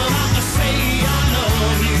just about to say I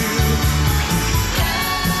love you.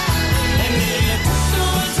 And then you took the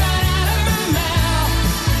words right out of my mouth.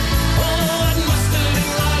 Oh, it must have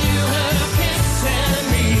been while you were kissing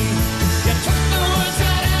me. You took the words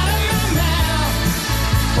right out of my mouth.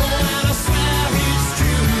 Oh, and I swear it's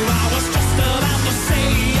true. I was just about to say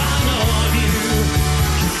I love you.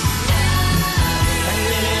 And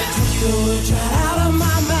then you took the words right out of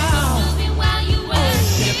my mouth.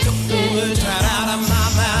 You took the words right out of my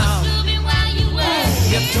mouth.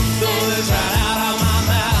 You took the words right out of my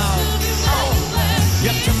mouth.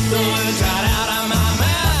 You took the words right out of my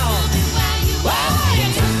mouth. You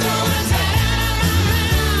took the words right out of my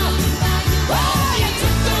mouth. You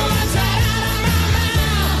took the words right out of my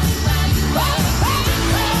mouth.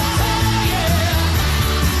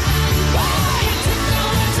 You took the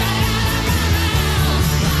words right out of my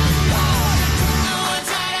mouth.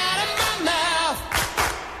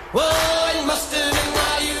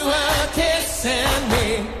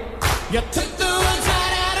 You took the words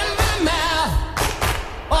right out of my mouth.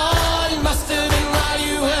 Oh, it must have been while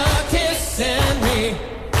you were kissing me.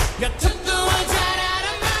 You took the words right out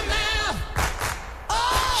of my mouth.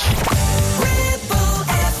 Ripple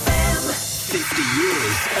FM. 50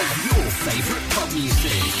 years of your favourite pop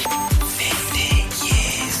music. 50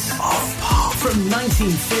 years of pop. From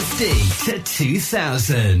 1950 to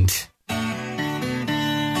 2000.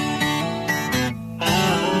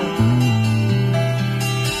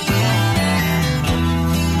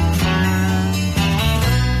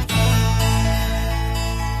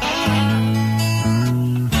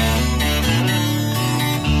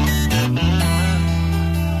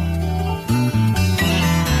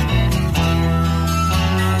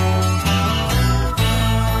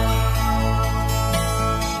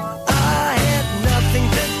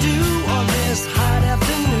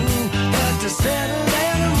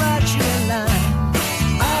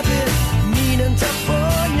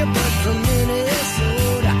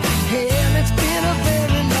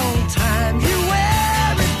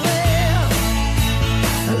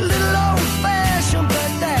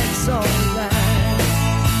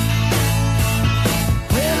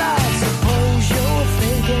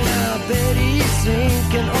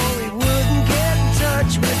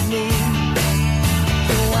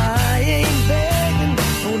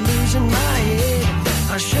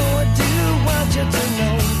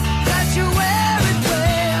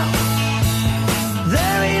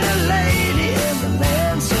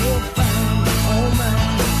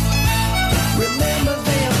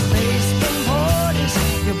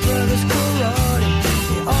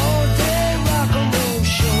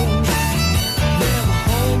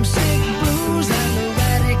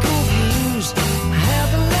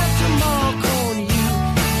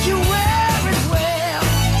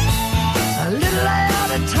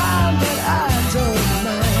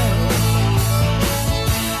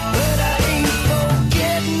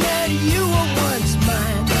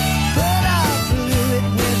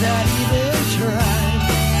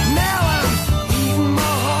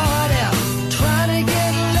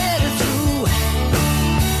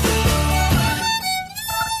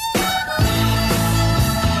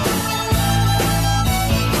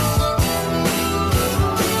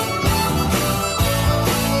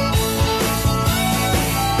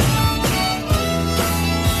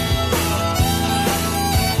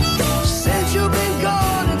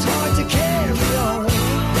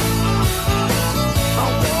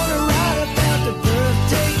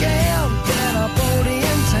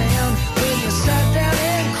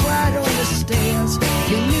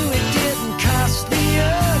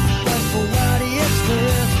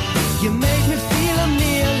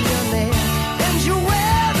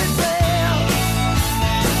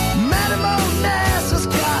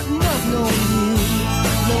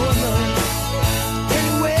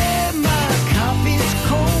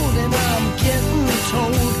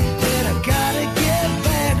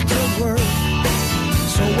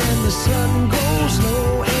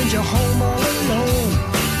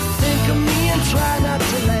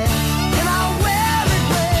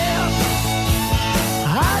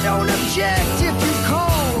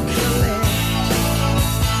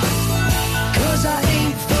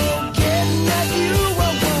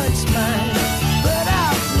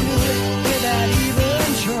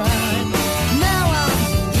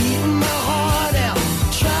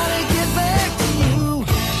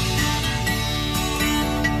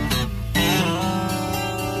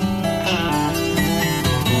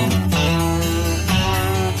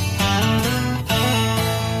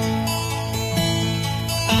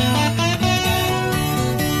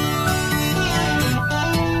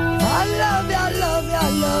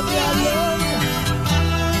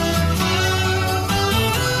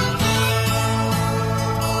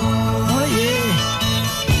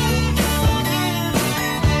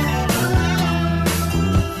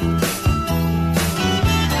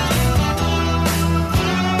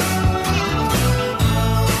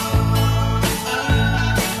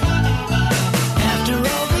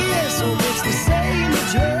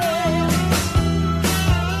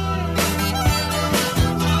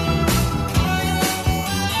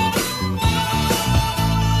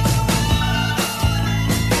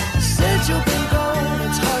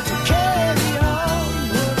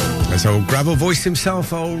 Old gravel voice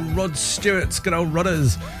himself, old Rod Stewart's good old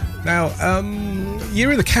Rodders. Now,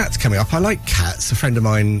 Year of the Cat's coming up. I like cats. A friend of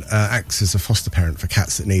mine acts as a foster parent for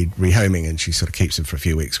cats that need rehoming, and she sort of keeps them for a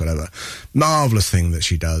few weeks, whatever. Marvellous thing that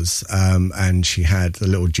she does. And she had the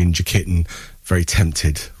little ginger kitten, very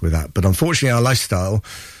tempted with that. But unfortunately, our lifestyle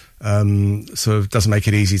sort of doesn't make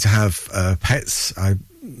it easy to have pets.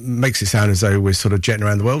 Makes it sound as though we're sort of jetting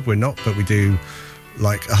around the world. We're not, but we do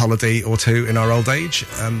like a holiday or two in our old age,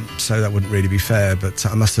 so that wouldn't really be fair. But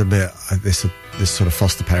I must admit, this sort of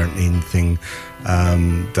foster parenting thing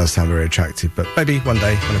does sound very attractive. But maybe one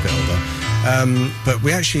day when I'm a bit older. But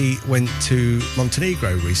we actually went to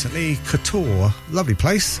Montenegro recently, Kotor, lovely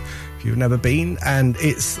place if you've never been, and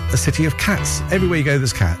it's a city of cats. Everywhere you go,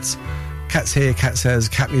 there's cats. Cats here, cats there,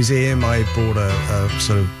 cat museum. I bought a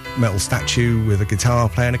sort of metal statue with a guitar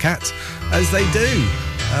playing a cat, as they do.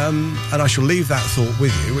 And I shall leave that thought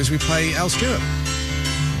with you as we play Al Stewart.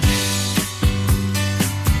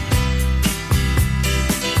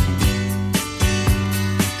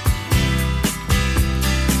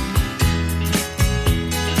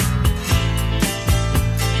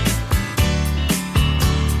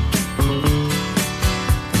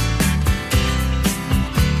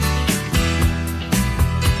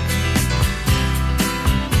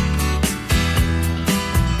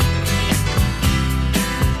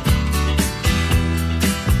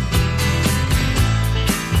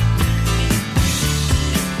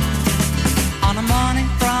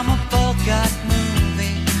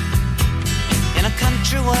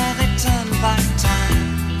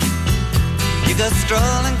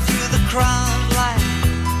 Strolling through the crowd like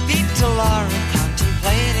Peter Laura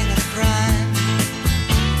contemplating a crime.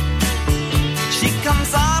 She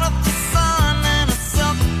comes out of the sun in a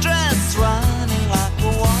silk dress, running like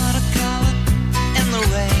a watercolor in the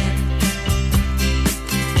rain.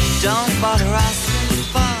 Don't bother asking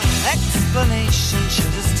for explanation,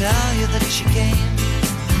 she'll just tell you that she came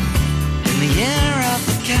in the year of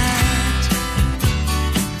the cat.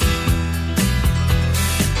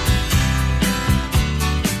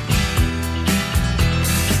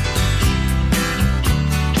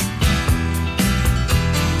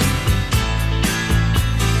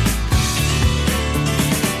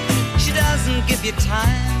 Give you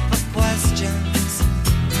time for questions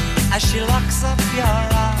as she locks up your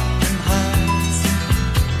arm in hers,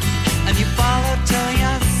 and you follow till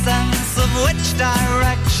your sense of which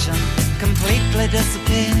direction completely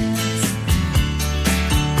disappears.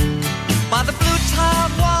 By the blue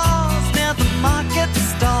tiled walls near the market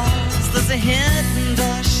stalls, there's a hidden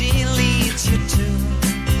door she leads you to.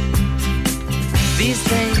 These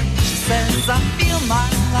days, she says, I feel my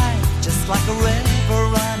life just like a river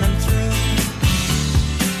running through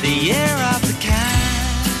the year of the cat.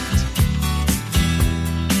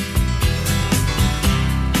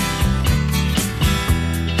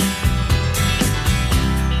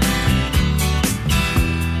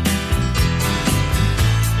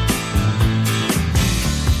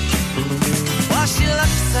 While she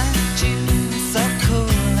looks at you so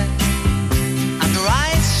coolly, and her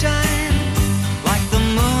eyes shine like the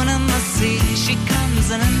moon and the sea. She comes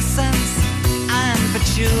in incense and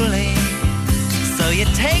patchouli. So you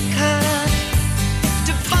take her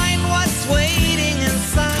to find what's waiting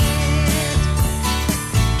inside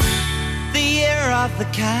the year of the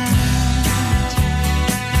cat.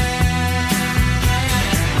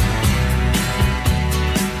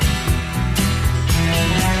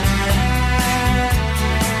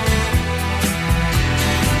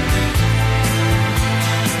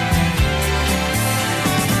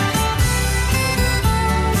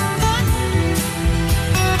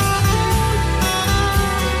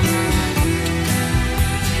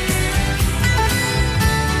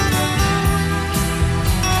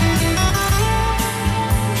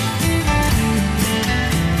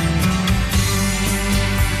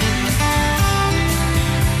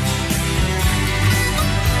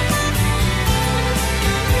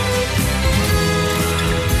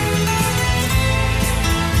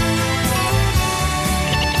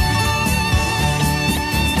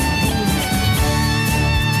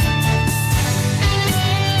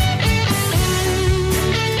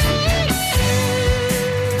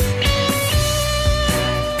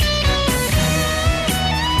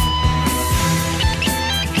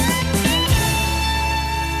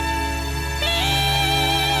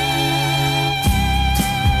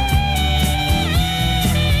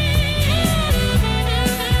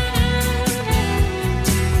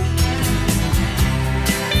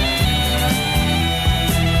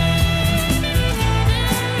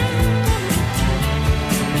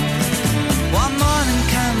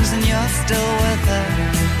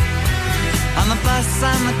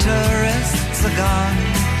 And the tourists are gone,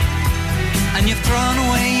 and you've thrown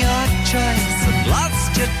away your choice and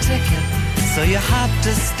lost your ticket, so you have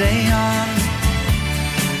to stay on.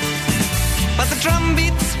 But the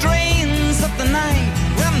drumbeat strains of the night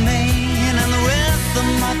remain, and the rhythm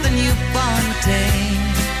of the newborn day.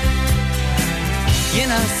 You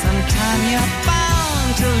know sometime you're bound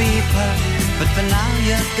to leave her, but for now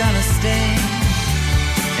you're gonna stay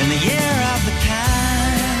in the year of the cat.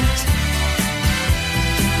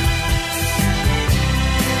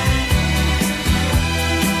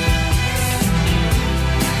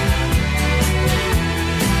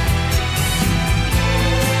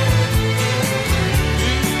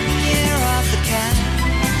 Year of the cat.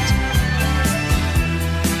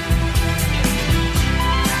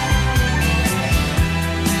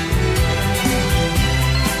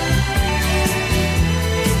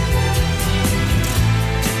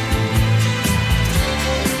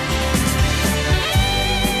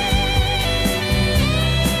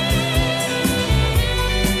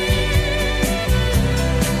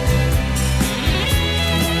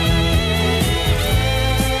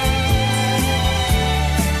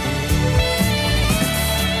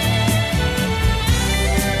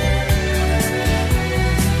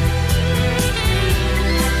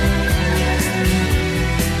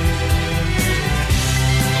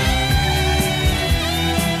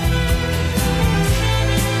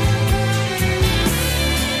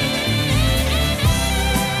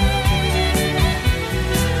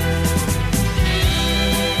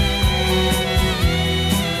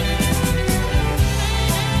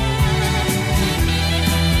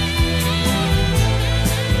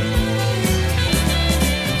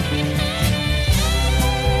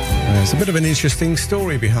 There's a bit of an interesting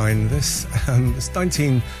story behind this. It's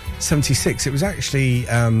 1976. It was actually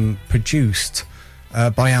produced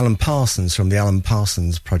by Alan Parsons from the Alan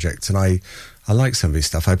Parsons Project, and I like some of his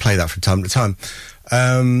stuff. I play that from time to time.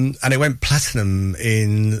 And it went platinum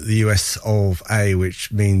in the US of A,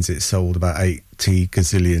 which means it sold about 80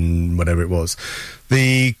 gazillion, whatever it was.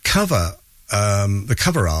 The cover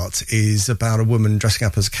art is about a woman dressing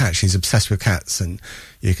up as a cat. She's obsessed with cats, and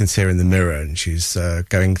you can see her in the mirror, and she's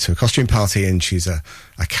going to a costume party, and she's a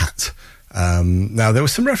cat. Now, there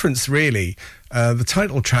was some reference, really. The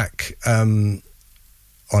title track on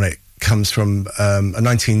it comes from a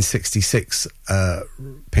 1966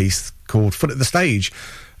 piece called Foot at the Stage,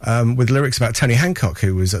 with lyrics about Tony Hancock,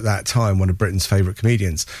 who was at that time one of Britain's favourite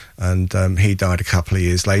comedians, and he died a couple of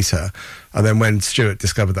years later. And then when Stewart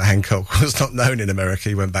discovered that Hancock was not known in America,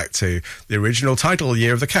 he went back to the original title,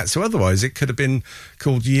 Year of the Cat. So otherwise it could have been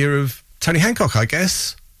called Year of Tony Hancock, I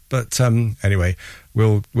guess. But anyway,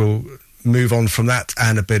 we'll move on from that,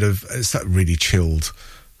 and a bit of it's that really chilled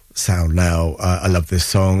sound now. I love this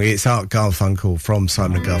song. It's Art Garfunkel from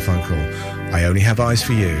Simon & Garfunkel. I Only Have Eyes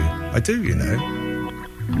for You. I do, you know.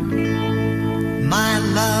 My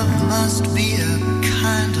love must be a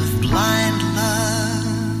kind of blind love.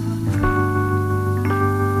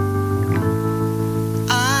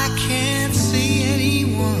 I can't see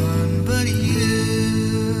anyone but you.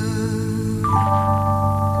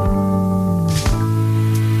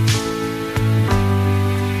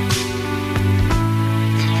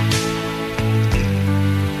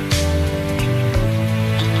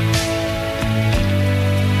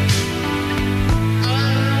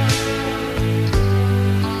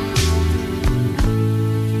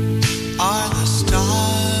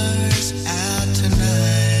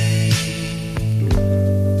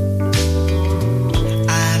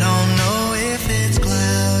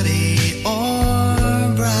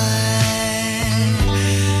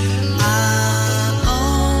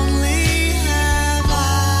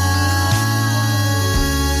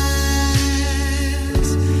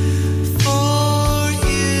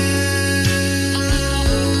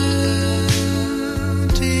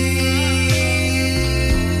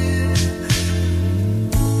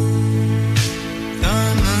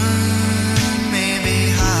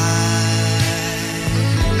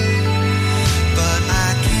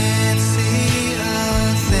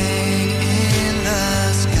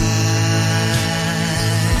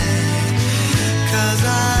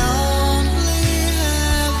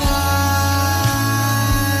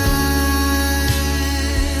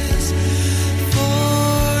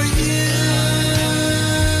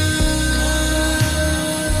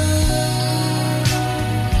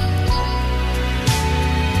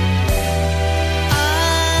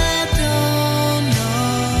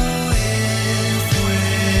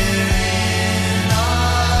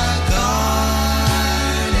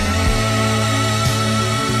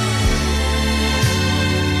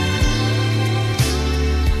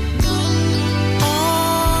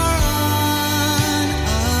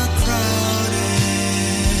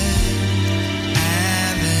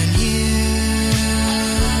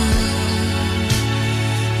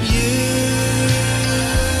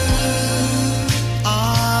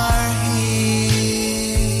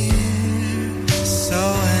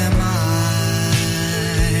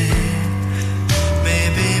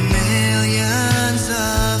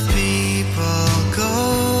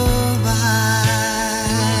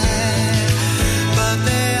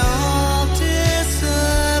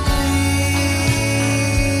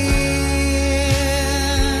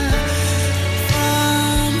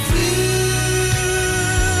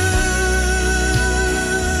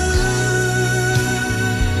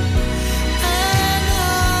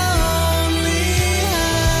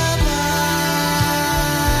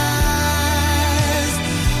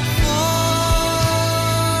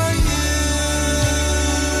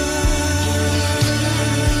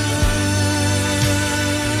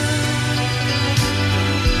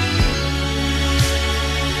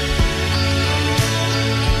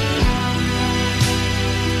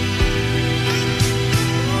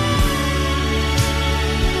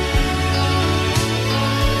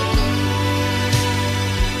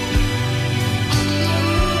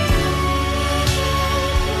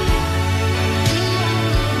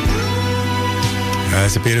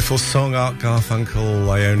 That's a beautiful song, Art Garfunkel,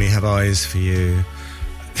 I Only Have Eyes for You.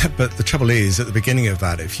 But the trouble is, at the beginning of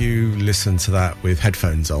that, if you listen to that with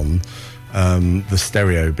headphones on, the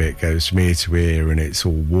stereo bit goes from ear to ear and it's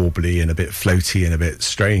all warbly and a bit floaty and a bit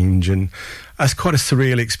strange, and that's quite a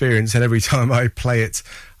surreal experience. And every time I play it,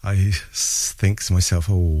 I think to myself,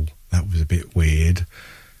 oh, that was a bit weird.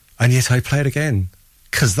 And yet I play it again,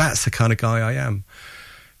 because that's the kind of guy I am.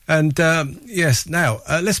 And yes, now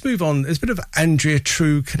let's move on. There's a bit of Andrea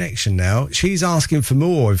True connection now. She's asking for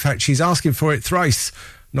more. In fact, she's asking for it thrice.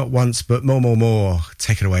 Not once, but more, more, more.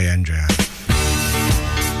 Take it away, Andrea.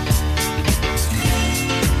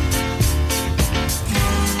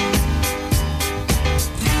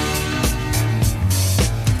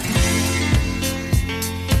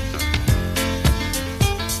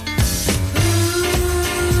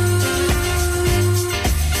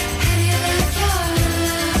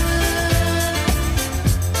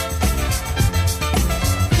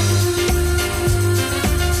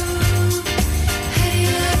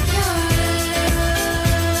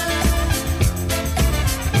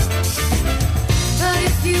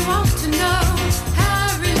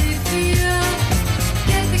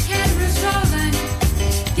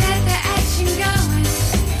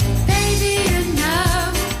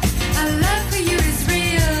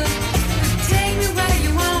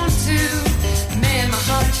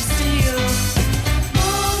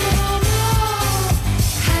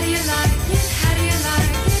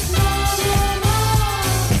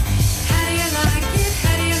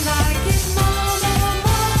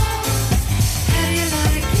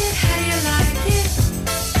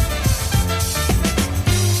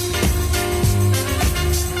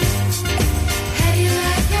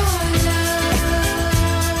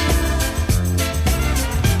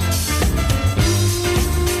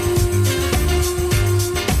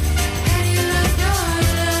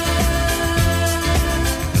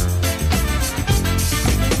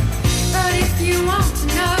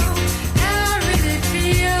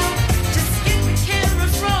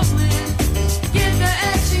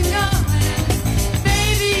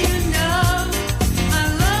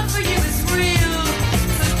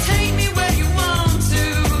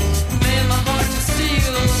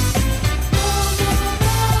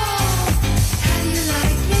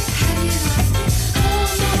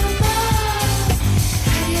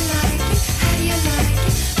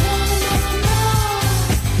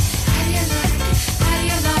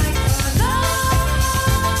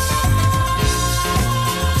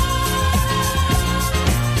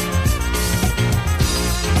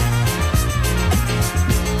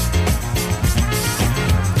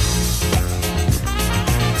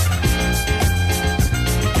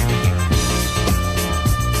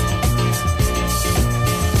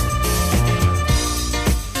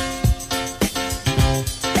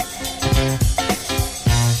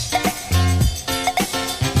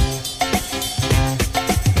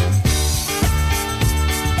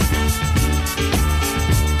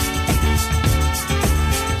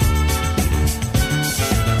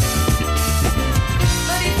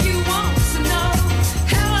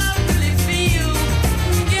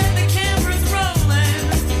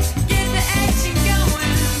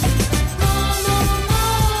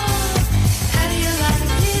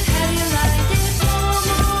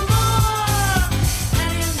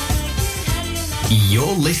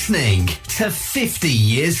 You're listening to 50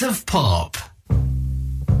 Years of Pop.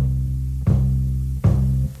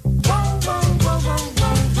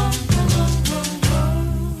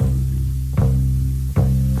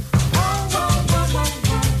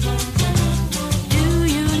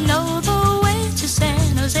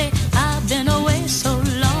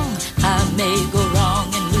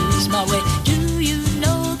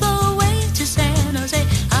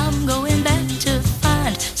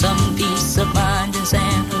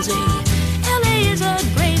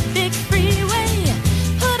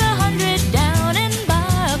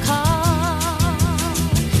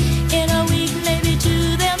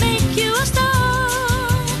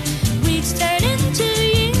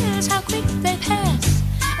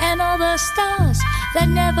 That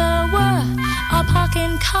never were are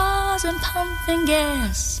parking cars and pumping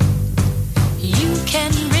gas. You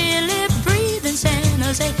can really breathe in San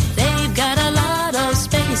Jose. They've got a lot of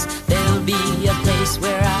space. There'll be a place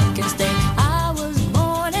where I can stay. I was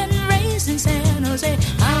born and raised in San Jose.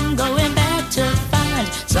 I'm going back to find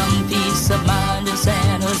some peace of mind in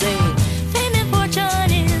San Jose. Fame and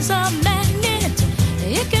fortune is a magnet.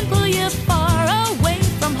 It can pull you far away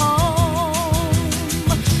from home.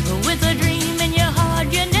 With a dream in your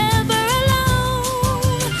heart, you're never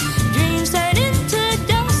alone. Dreams turn into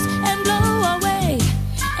dust and blow away.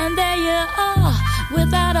 And there you are,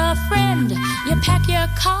 without a friend. You pack your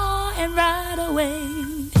car and ride away.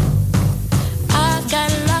 I've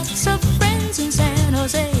got lots of friends in San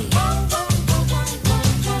Jose.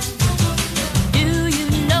 Do you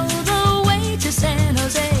know the way to San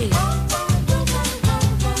Jose?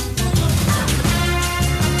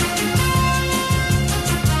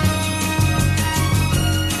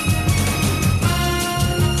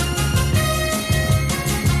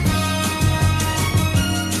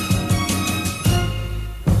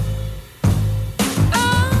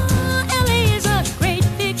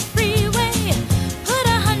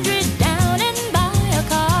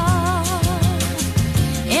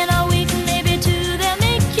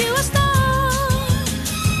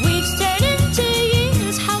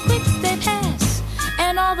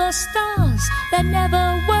 Stars that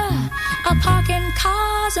never were are parking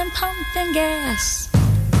cars and pumping gas.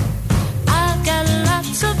 I've got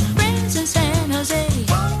lots of friends in San Jose.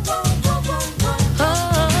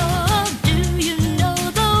 Oh, do you know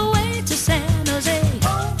the way to San Jose?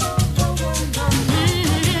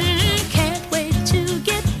 Can't wait to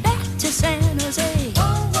get back to San Jose.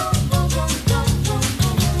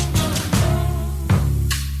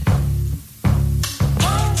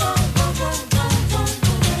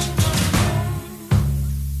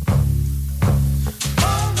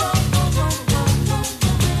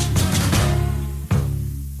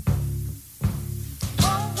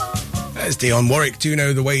 There's Dionne Warwick. Do you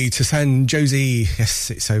know the way to San Jose? Yes,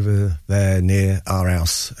 it's over there near our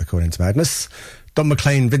house, according to Madness. Don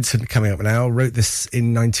McLean Vincent, coming up now, wrote this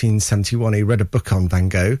in 1971. He read a book on Van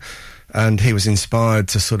Gogh, and he was inspired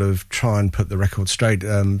to sort of try and put the record straight.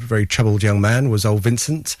 Very troubled young man was old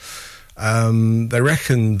Vincent. They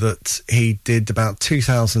reckon that he did about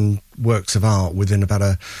 2,000 works of art within about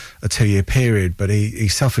a 2-year period, but he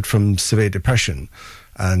suffered from severe depression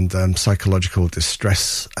and psychological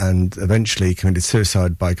distress, and eventually committed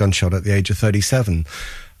suicide by gunshot at the age of 37.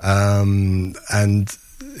 And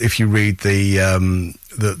if you read the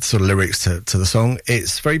sort of lyrics to the song,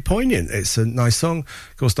 it's very poignant. It's a nice song.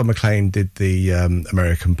 Of course, Don McLean did the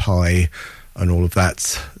American Pie and all of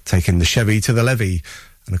that, taking the Chevy to the levee.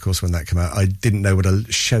 And of course, when that came out, I didn't know what a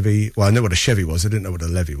Chevy... Well, I know what a Chevy was. I didn't know what a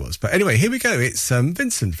levee was. But anyway, here we go. It's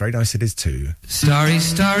Vincent. Very nice it is too. Starry,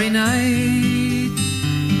 starry night.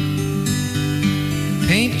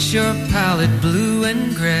 Paint your palette blue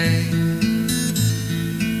and grey.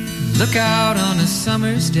 Look out on a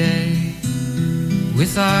summer's day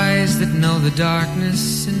with eyes that know the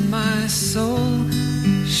darkness in my soul.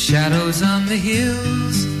 Shadows on the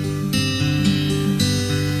hills.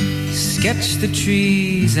 Sketch the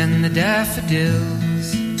trees and the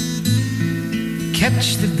daffodils.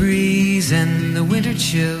 Catch the breeze and the winter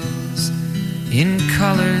chills in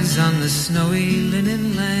colors on the snowy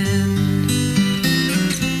linen land.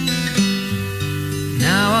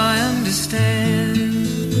 Now I understand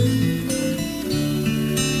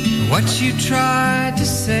what you tried to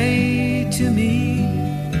say to me,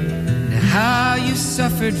 and how you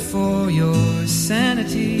suffered for your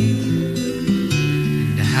sanity,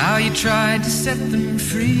 and how you tried to set them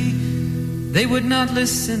free. They would not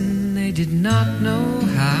listen, they did not know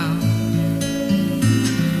how.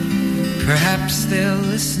 Perhaps they'll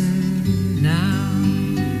listen now.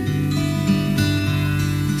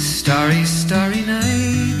 Starry, starry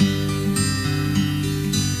night.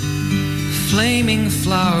 Flaming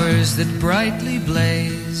flowers that brightly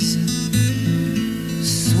blaze.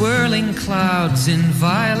 Swirling clouds in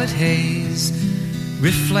violet haze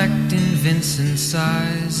reflect in Vincent's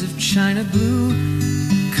eyes of china blue.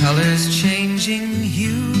 Colors changing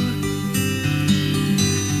hue.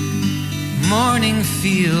 Morning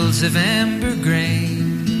fields of amber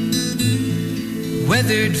grain.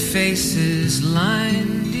 Weathered faces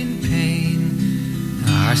lined in pain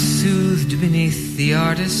are soothed beneath the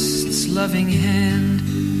artist's loving hand.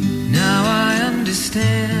 Now I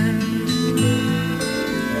understand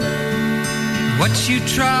what you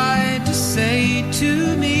tried to say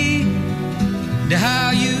to me, and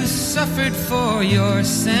how you suffered for your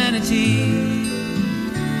sanity,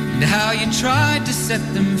 and how you tried to set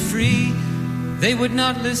them free. They would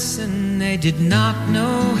not listen, they did not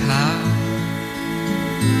know how.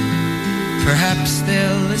 Perhaps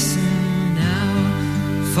they'll listen now,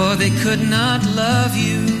 for they could not love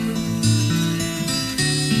you,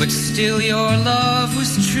 but still your love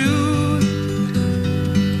was true.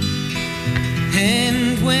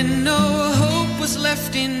 And when no hope was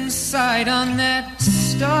left inside on that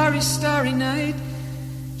starry, starry night,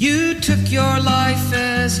 you took your life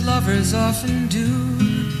as lovers often do.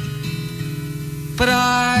 But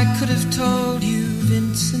I could have told you,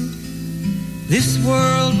 Vincent, this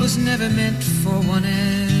world was never meant for one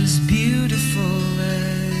as beautiful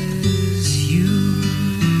as you.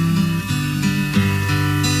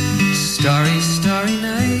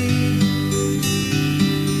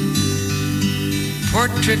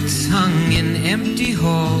 Portraits hung in empty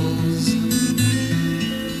halls,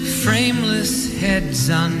 frameless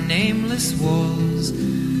heads on nameless walls,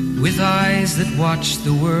 with eyes that watch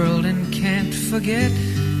the world and can't forget,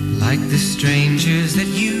 like the strangers that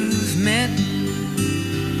you've met,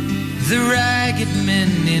 the ragged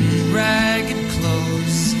men in ragged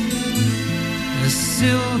clothes, a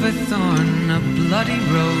silver thorn, a bloody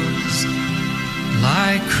rose,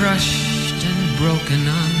 lie crushed and broken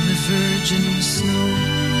on the virgin snow.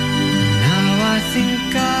 And now I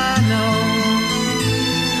think I know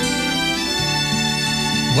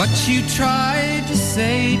what you tried to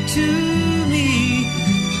say to me,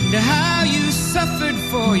 and how you suffered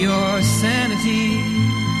for your sanity,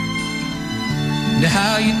 and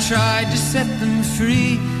how you tried to set them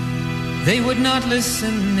free. They would not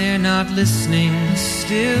listen, they're not listening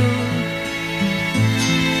still.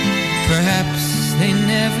 Perhaps they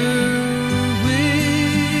never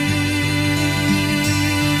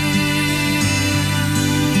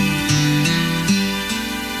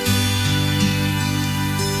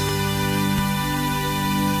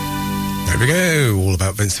There we go, all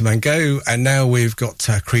about Vincent van Gogh. And now we've got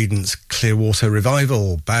Creedence Clearwater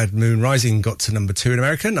Revival. Bad Moon Rising got to number 2 in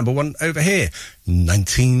America, number 1 over here,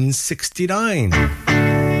 1969.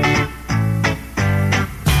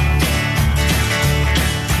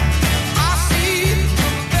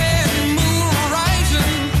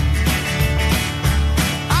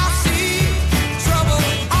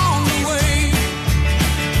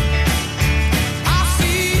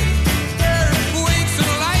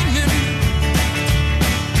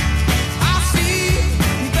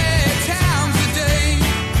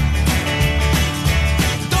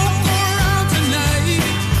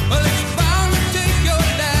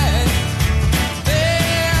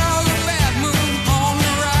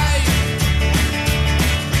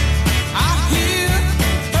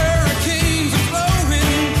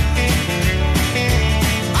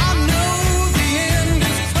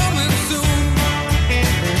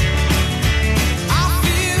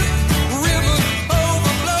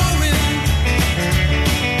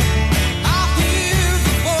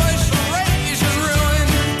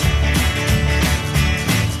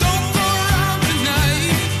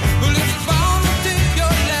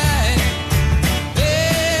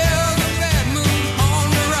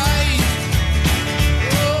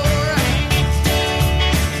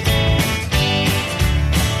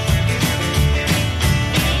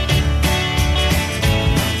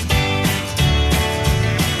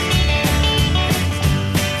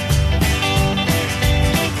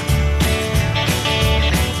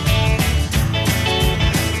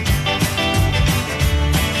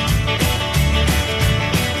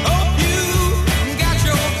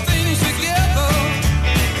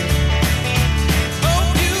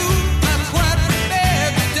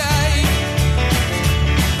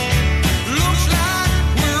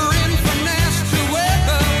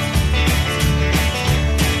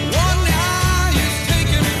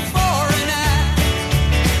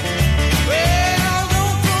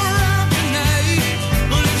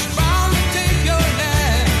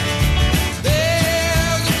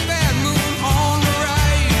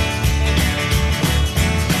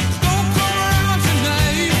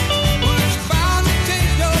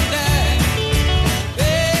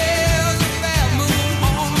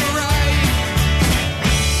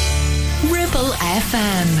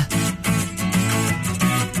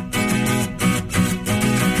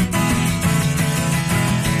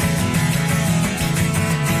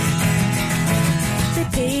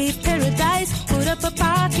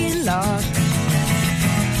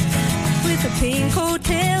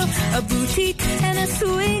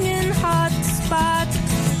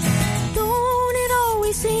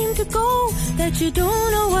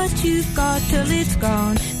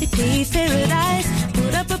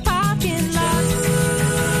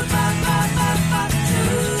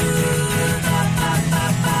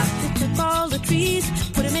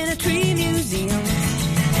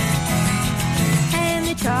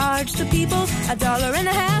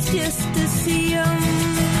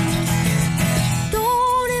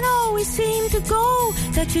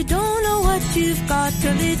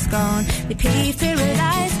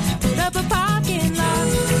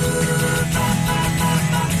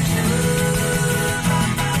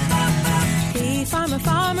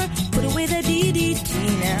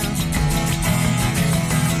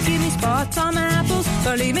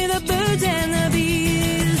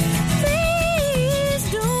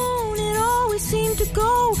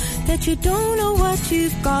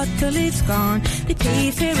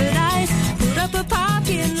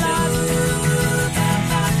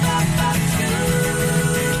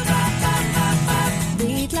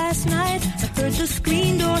 the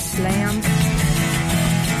screen door slammed.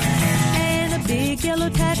 And a big yellow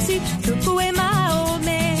taxi took away my old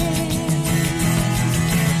man.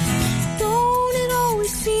 Don't it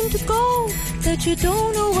always seem to go that you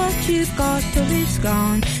don't know what you've got till it's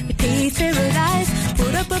gone? We paved paradise,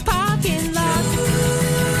 put up a parking lot.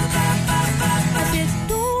 I said,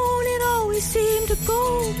 don't it always seem to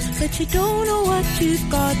go that you don't know what you've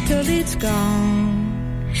got till it's gone?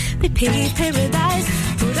 We paved paradise,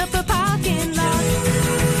 put up a parking lot.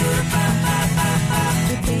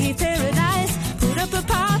 We paved paradise, put up a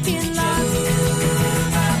parking lot.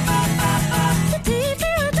 We paved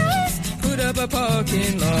paradise, put up a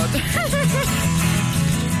parking lot.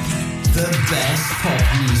 The best pop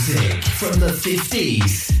music from the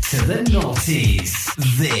 50s to the noughties.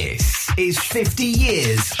 This is 50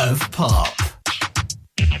 years of pop.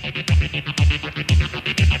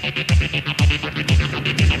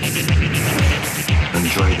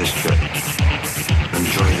 Enjoy this trip.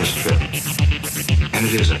 Enjoy this trip. And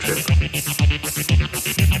it is a trip.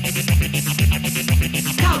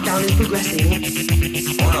 Countdown is progressing. 1,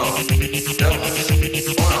 2, 1,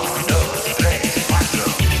 2, 3, 4.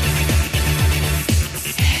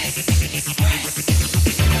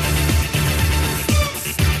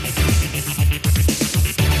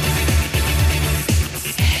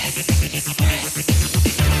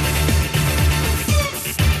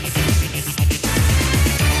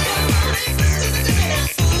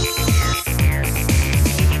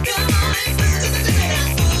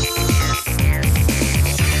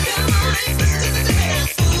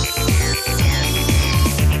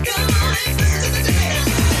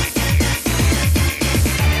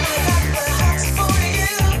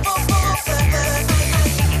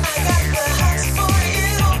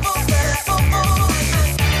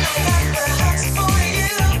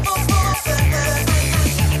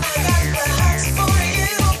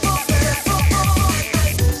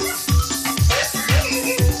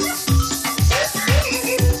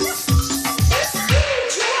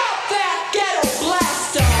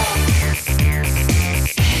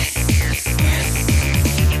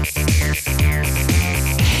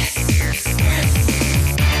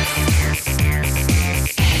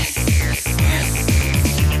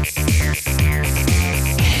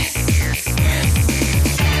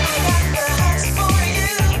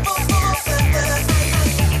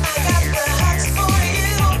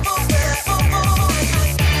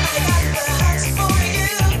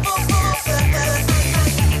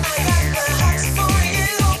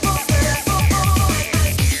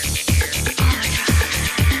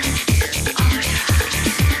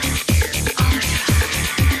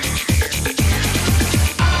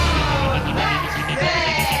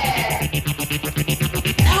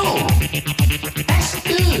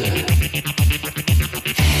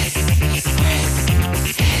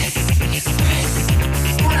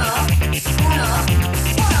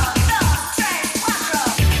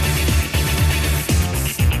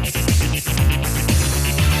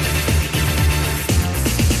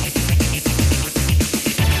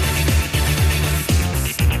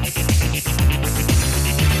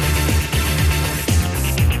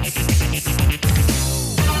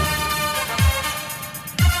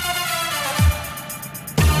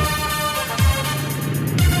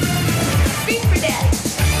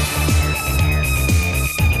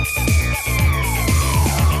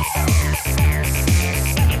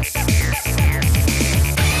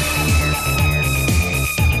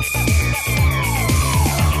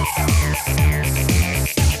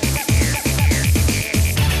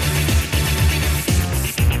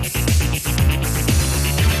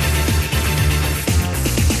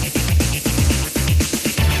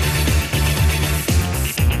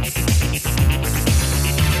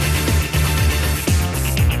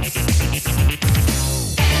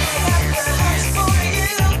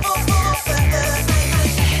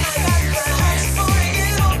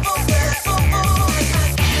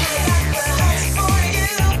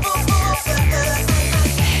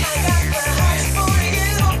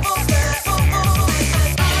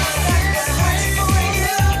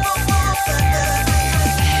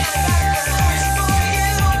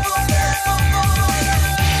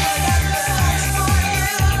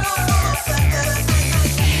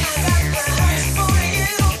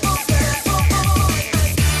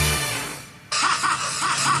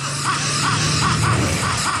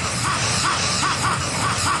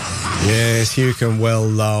 Yes, you can well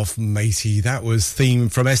laugh, matey. That was Theme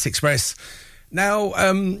from S Express. Now,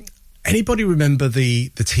 anybody remember the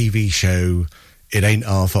TV show It Ain't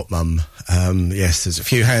Our Fault, Mum? Yes, there's a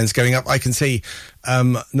few hands going up. I can see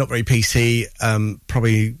not very PC,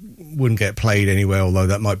 probably wouldn't get played anywhere, although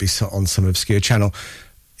that might be on some obscure channel.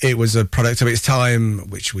 It was a product of its time,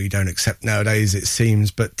 which we don't accept nowadays, it seems,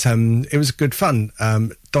 but it was good fun.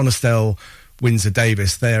 Don Estelle, Windsor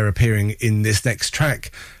Davis, they're appearing in this next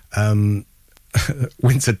track.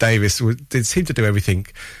 Windsor Davis did seem to do everything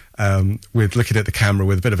with looking at the camera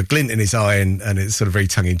with a bit of a glint in his eye, and it's sort of very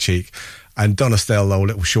tongue-in-cheek. And Don Estelle, old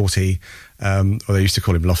little shorty, or they used to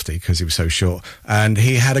call him Lofty because he was so short, and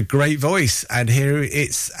he had a great voice. And here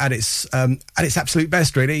it's at its absolute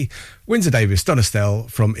best, really. Windsor Davis, Don Estelle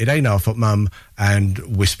from It Ain't Our Fault Mum and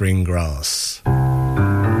Whispering Grass.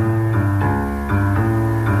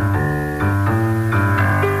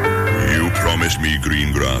 You promised me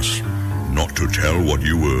green grass, not to tell what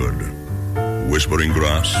you heard. Whispering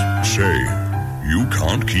Grass, say, you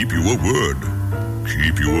can't keep your word.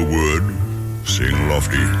 Keep your word, sing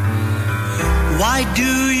Lofty. Why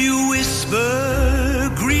do you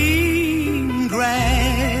whisper green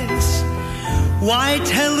grass? Why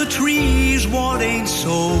tell the trees what ain't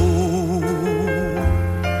so?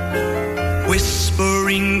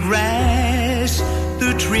 Whispering grass,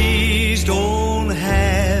 the trees don't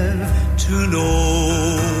have to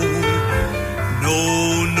know.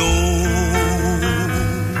 No, no.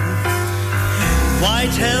 Why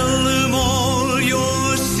tell them all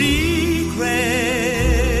your secrets?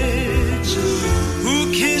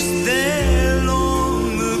 Who kissed there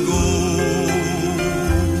long ago?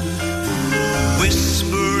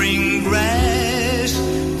 Whispering grass,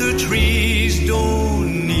 the trees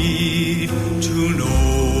don't need to know.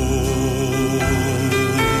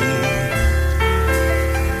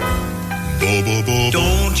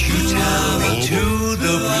 Don't you tell it to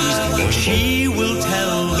the breeze, for she will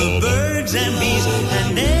tell the birds and bees,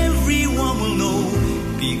 and everyone will know,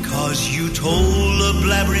 because you told the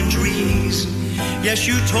blabbering trees. Yes,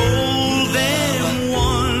 you told them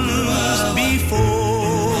once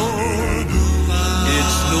before.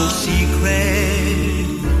 It's no secret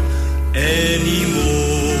anymore.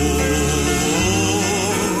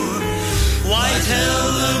 Why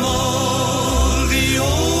tell them all the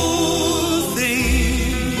old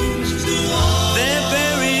things? They're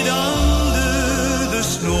buried under the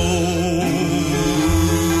snow.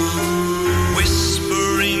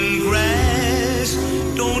 Whispering grass,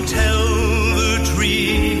 don't tell the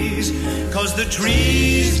trees, 'cause the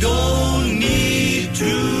trees don't need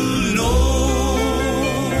to know.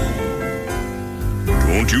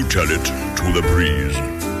 Don't you tell it to the breeze,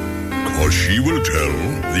 'cause she will tell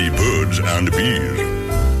the birds and bees,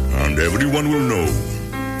 and everyone will know,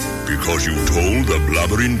 because you told the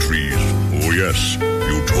blabbering trees. Oh yes,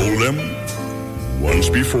 you told them once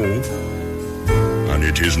before, and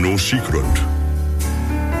it is no secret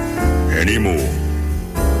anymore.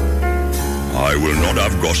 I will not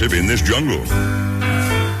have gossip in this jungle.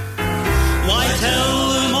 Why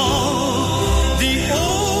tell them all the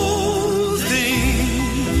old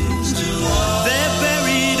things? They're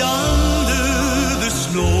buried under the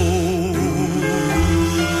snow.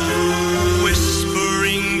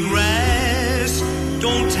 Whispering grass,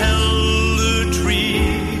 don't tell the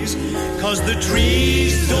trees, 'cause the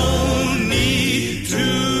trees don't need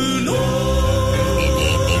to know.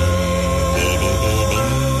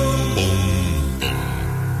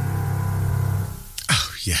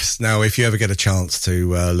 Yes. Now, if you ever get a chance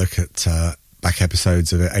to look at back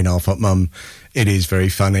episodes of It Ain't Our Fault Mum, it is very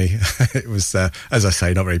funny. It was, as I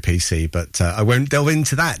say, not very PC, but I won't delve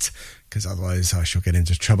into that because otherwise I shall get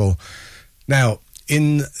into trouble. Now,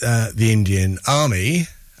 in the Indian Army,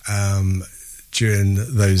 during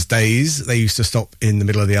those days, they used to stop in the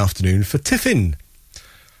middle of the afternoon for tiffin.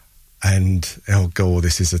 And, oh, God,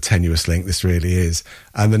 this is a tenuous link. This really is.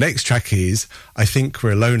 And the next track is I Think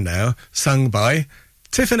We're Alone Now, sung by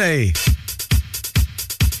Tiffany.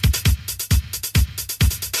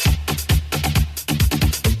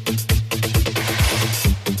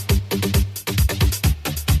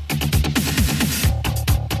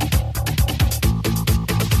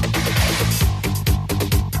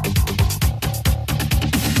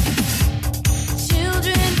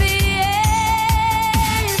 Children behave.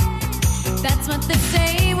 That's what they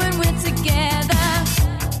say when we're together.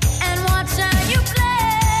 And watch how you play.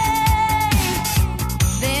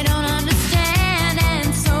 They don't understand.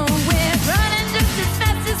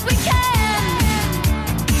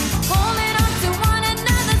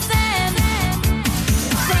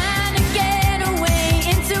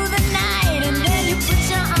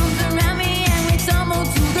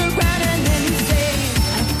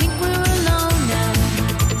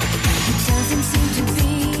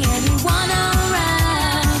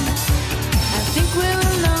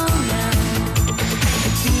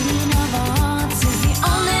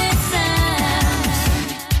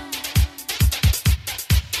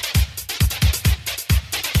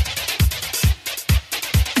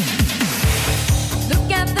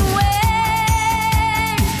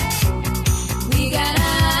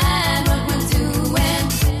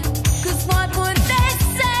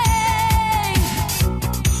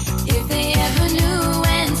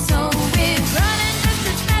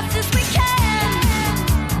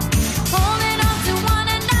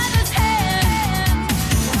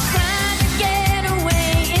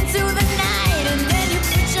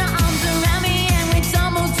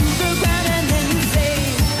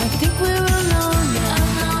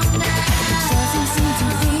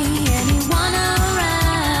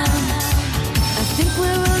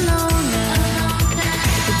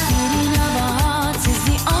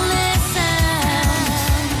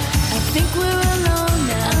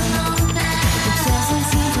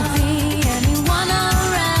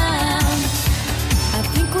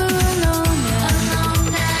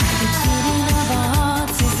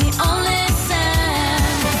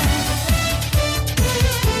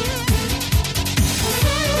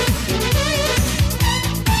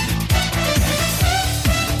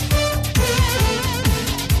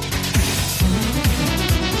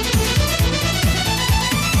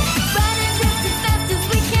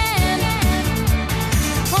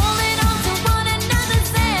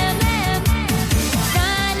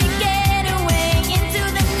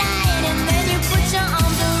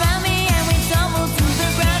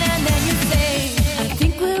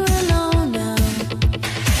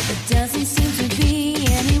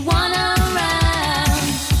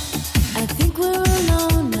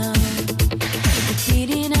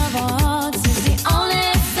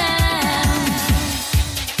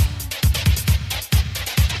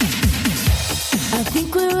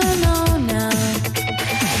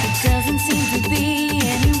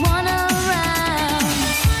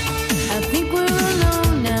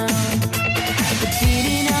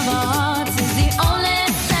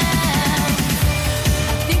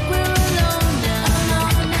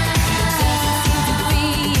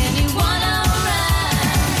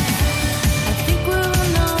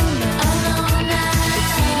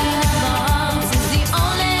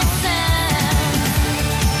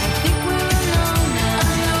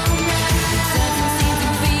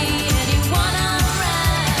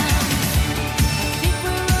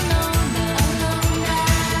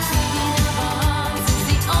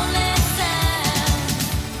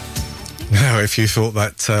 if you thought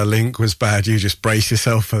that link was bad, you just brace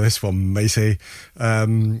yourself for this one, matey.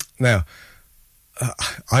 Now,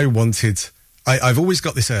 I've always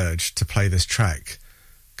got this urge to play this track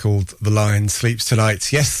called The Lion Sleeps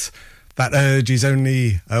Tonight. Yes, that urge is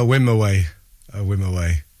only a whim away. A whim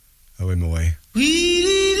away. A whim away.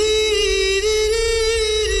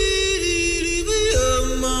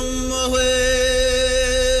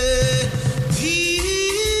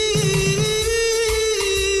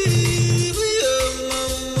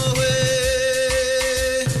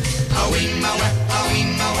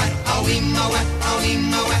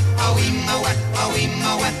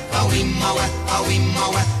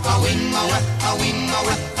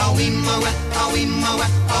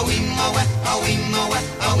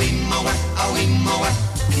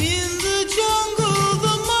 In the jungle,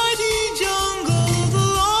 the mighty jungle, the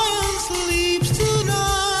lion sleeps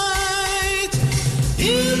tonight.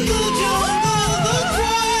 In the jungle, the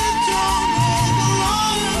quiet jungle, the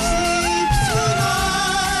lion sleeps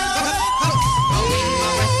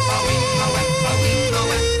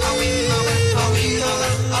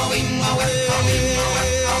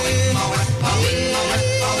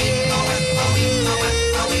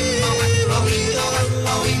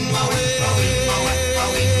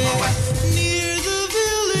Near the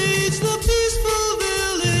village, the peaceful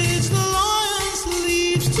village, the lion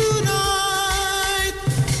sleeps tonight.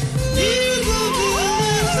 Near the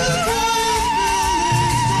village, the quiet village,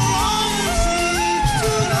 the lion sleeps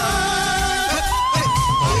tonight.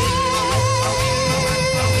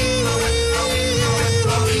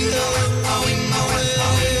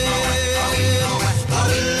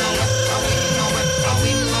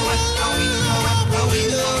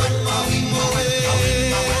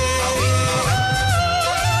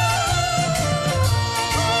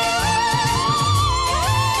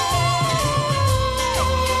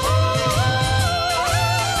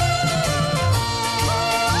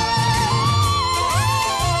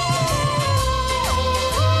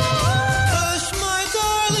 Hush, my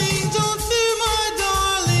darling, don't fear, my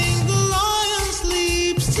darling, the lion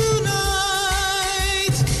sleeps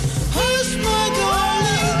tonight. Hush, my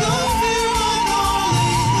darling, don't fear, my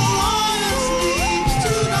darling, the lion sleeps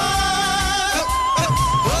tonight.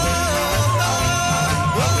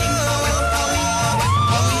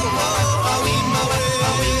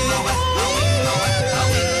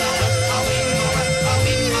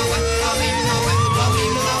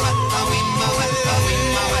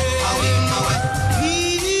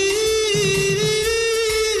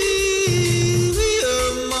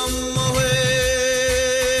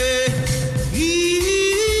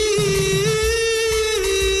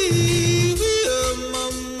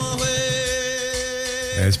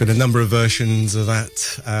 There's been a number of versions of that.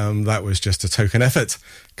 That was just a token effort,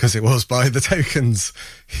 because it was by the Tokens.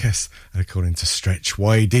 Yes, according to Stretch.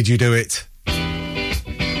 Why did you do it? I've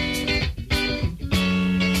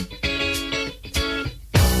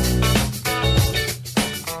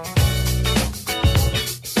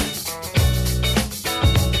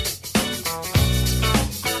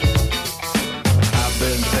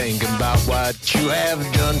been thinking about what you have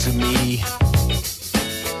done to me.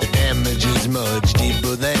 The damage is much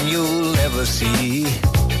deeper than you'll ever see.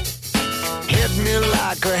 Hit me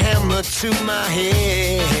like a hammer to my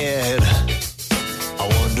head. I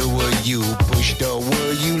wonder were you pushed or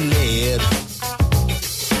were you led?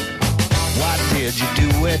 Why did you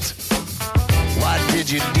do it? Why did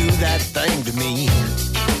you do that thing to me?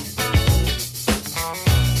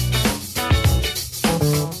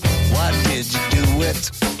 Why did you do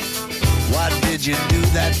it? Why did you do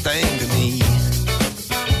that thing to me?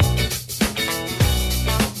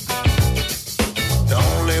 The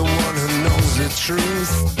only one who knows the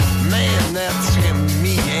truth, man, that's him,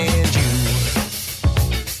 me and you.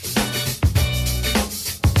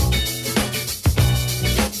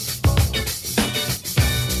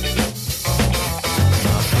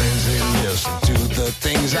 My friends, they listen to the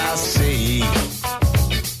things I say.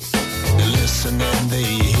 They listen and they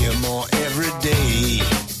hear more every day.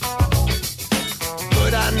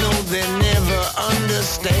 But I know they never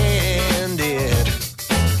understand it,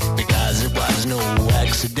 because it was no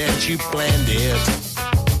accident, you planned it.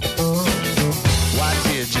 Why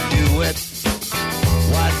did you do it?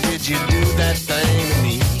 Why did you do that thing to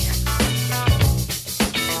me?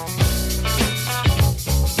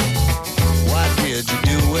 Why did you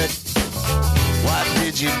do it? Why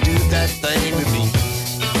did you do that thing to me?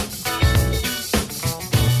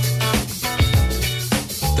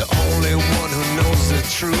 The only one who knows the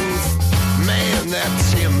truth, man,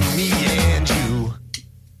 that's him, me and you.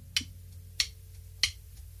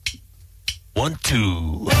 1,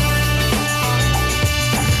 2.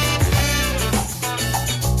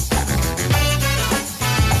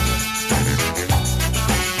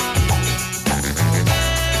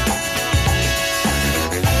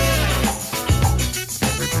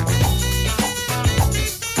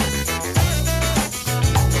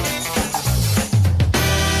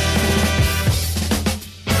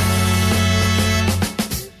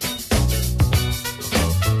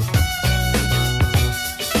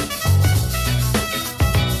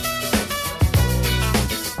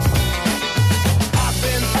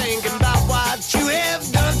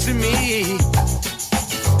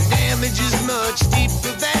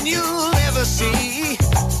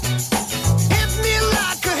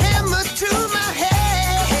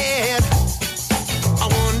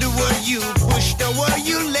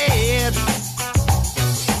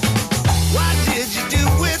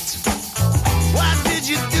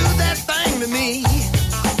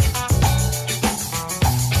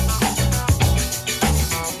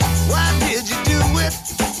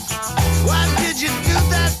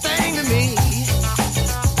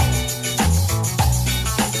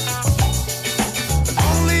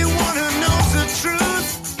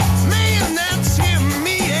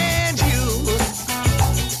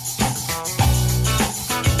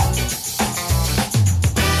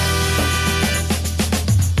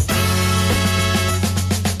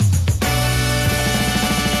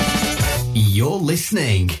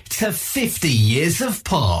 listening to 50 Years of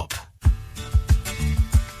Pop.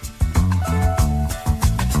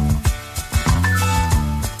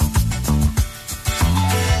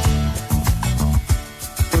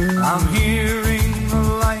 I'm hearing the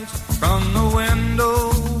light from the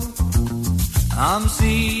window. I'm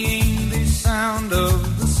seeing the sound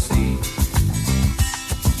of the sea.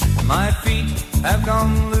 My feet have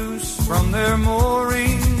come loose from their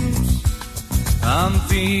moorings. I'm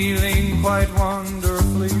feeling quite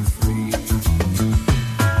wonderfully free.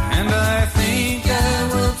 And I think I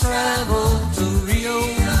will travel to Rio,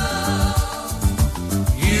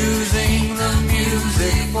 using the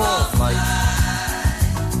music for flight.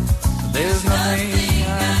 There's nothing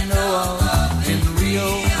I know of in Rio,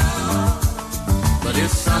 but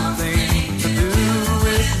it's something to do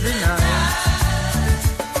with the night.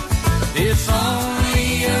 It's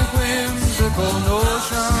only a whimsical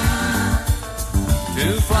notion to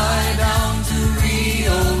fly down to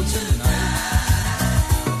Rio tonight.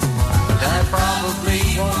 But I probably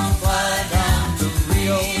won't fly down to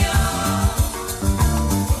Rio.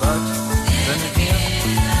 But then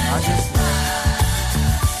again, I just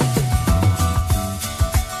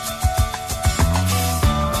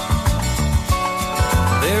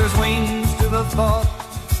There's wings to the thought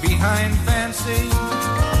behind fancy.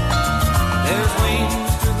 There's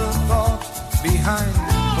wings to the thought behind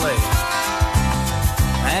play.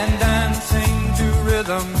 And dancing to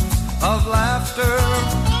rhythms of laughter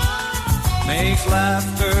makes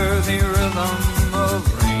laughter the rhythm of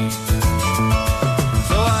rain.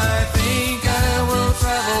 So I think I will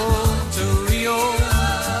travel to Rio,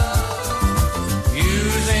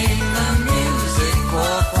 using the music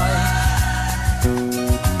for flight.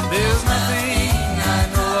 There's nothing I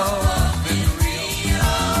know of in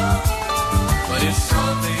Rio, but it's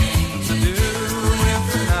something to do with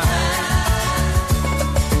the night.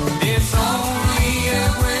 It's only a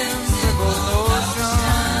whimsical notion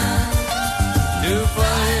to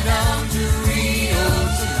fly down to Rio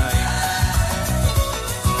tonight.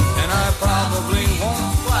 And I probably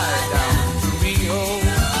won't fly down to Rio,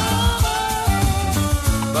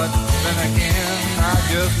 but then again I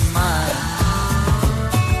just might.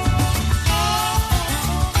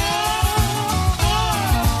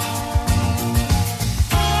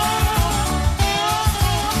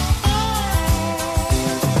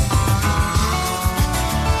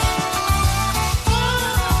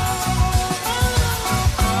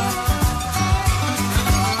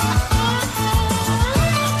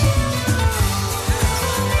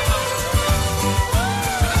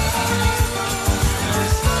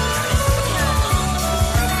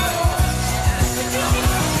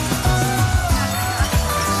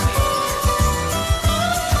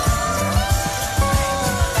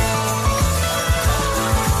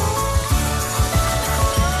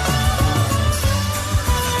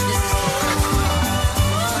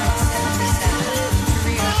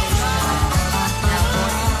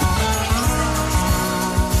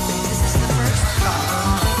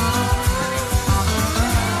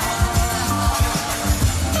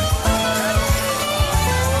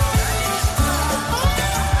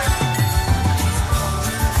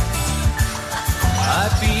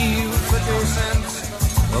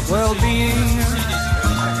 Well-being,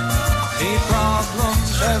 the problems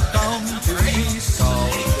have come to be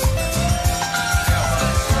solved.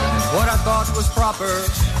 What I thought was proper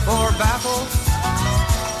for battle,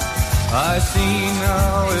 I see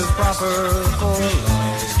now is proper for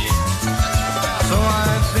love. So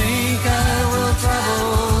I think I will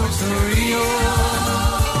travel to Rio,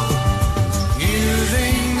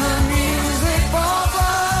 using the music for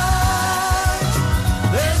flight.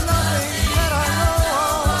 There's nothing that I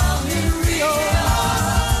know of in Rio,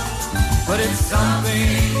 but it's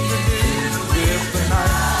something to do with the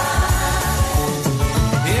night.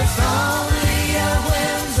 It's only a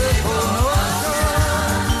whimsical notion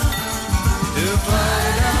to fly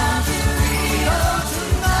down to Rio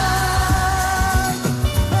tonight.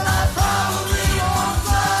 But I probably won't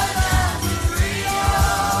fly down to Rio,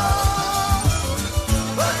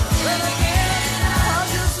 but then again I'll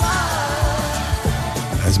just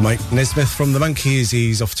fly. As Mike Nesmith from the Monkees,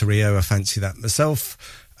 he's off to Rio. I fancy that myself.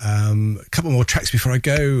 A couple more tracks before I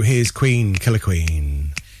go. Here's Queen, Killer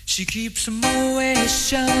Queen. She keeps a Moet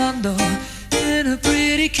Chandon in a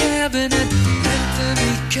pretty cabinet.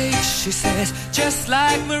 Anthony cake, she says, just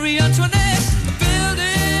like Marie Antoinette.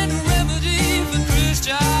 Building a remedy for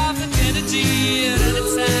Khrushchev and Kennedy. And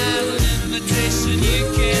anytime an invitation you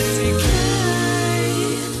can't decline.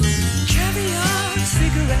 Caviar and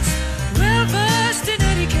cigarettes, well versed in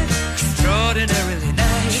etiquette, extraordinarily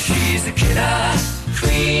nice. She's a killer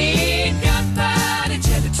queen, gunpowder,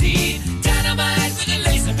 gelatine, dynamite.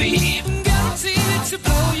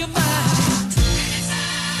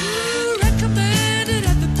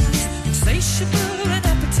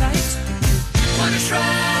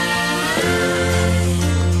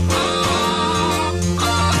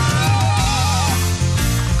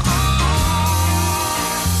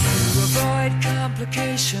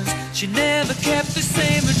 She never kept the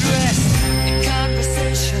same address. In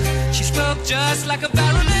conversation, she spoke just like a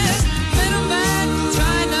baroness. Middleman from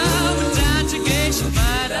China went down to gauge her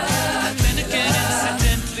mind. Then again,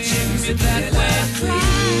 incidentally, you that way.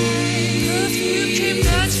 Perfume came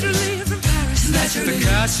naturally from Paris.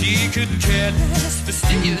 Because she couldn't care less,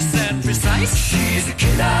 fastidious and precise. She's a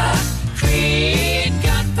killer queen,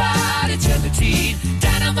 gunpowder gelatine,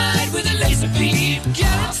 dynamite with a laser beam,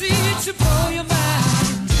 guaranteed to blow your mind.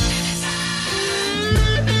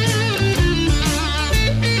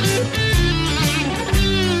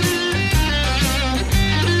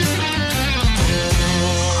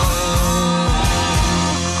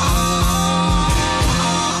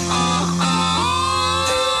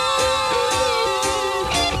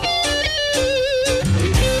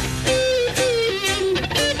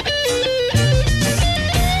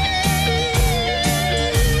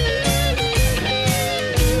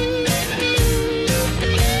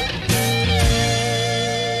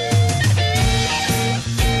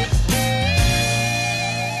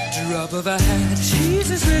 Of a hat,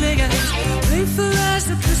 she's as renegade, playful as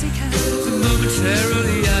a pussycat,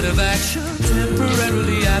 momentarily out of action,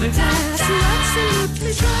 temporarily out of gas, so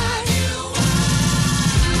absolutely dry.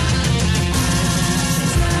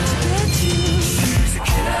 She's out to get you. She's a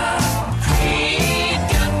killer queen,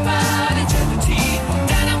 gunpowder gelatine,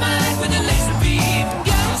 dynamite with a laser beam,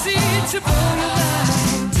 guaranteed to blow your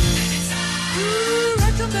mind.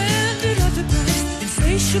 Recommended at the price,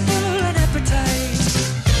 insatiable and appetite.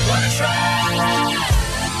 Wanna try?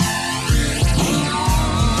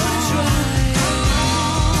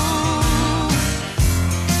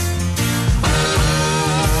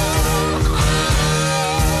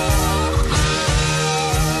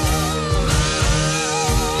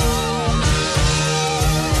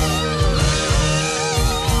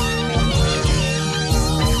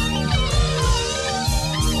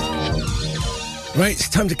 Right, it's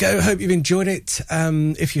time to go. Hope you've enjoyed it.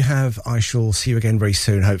 If you have, I shall see you again very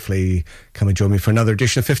soon. Hopefully come and join me for another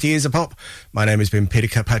edition of 50 Years of Pop. My name has been Peter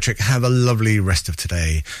Kirkpatrick. Have a lovely rest of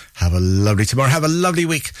today. Have a lovely tomorrow. Have a lovely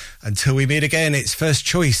week. Until we meet again, it's First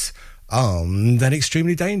Choice, Armed and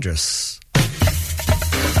Extremely Dangerous.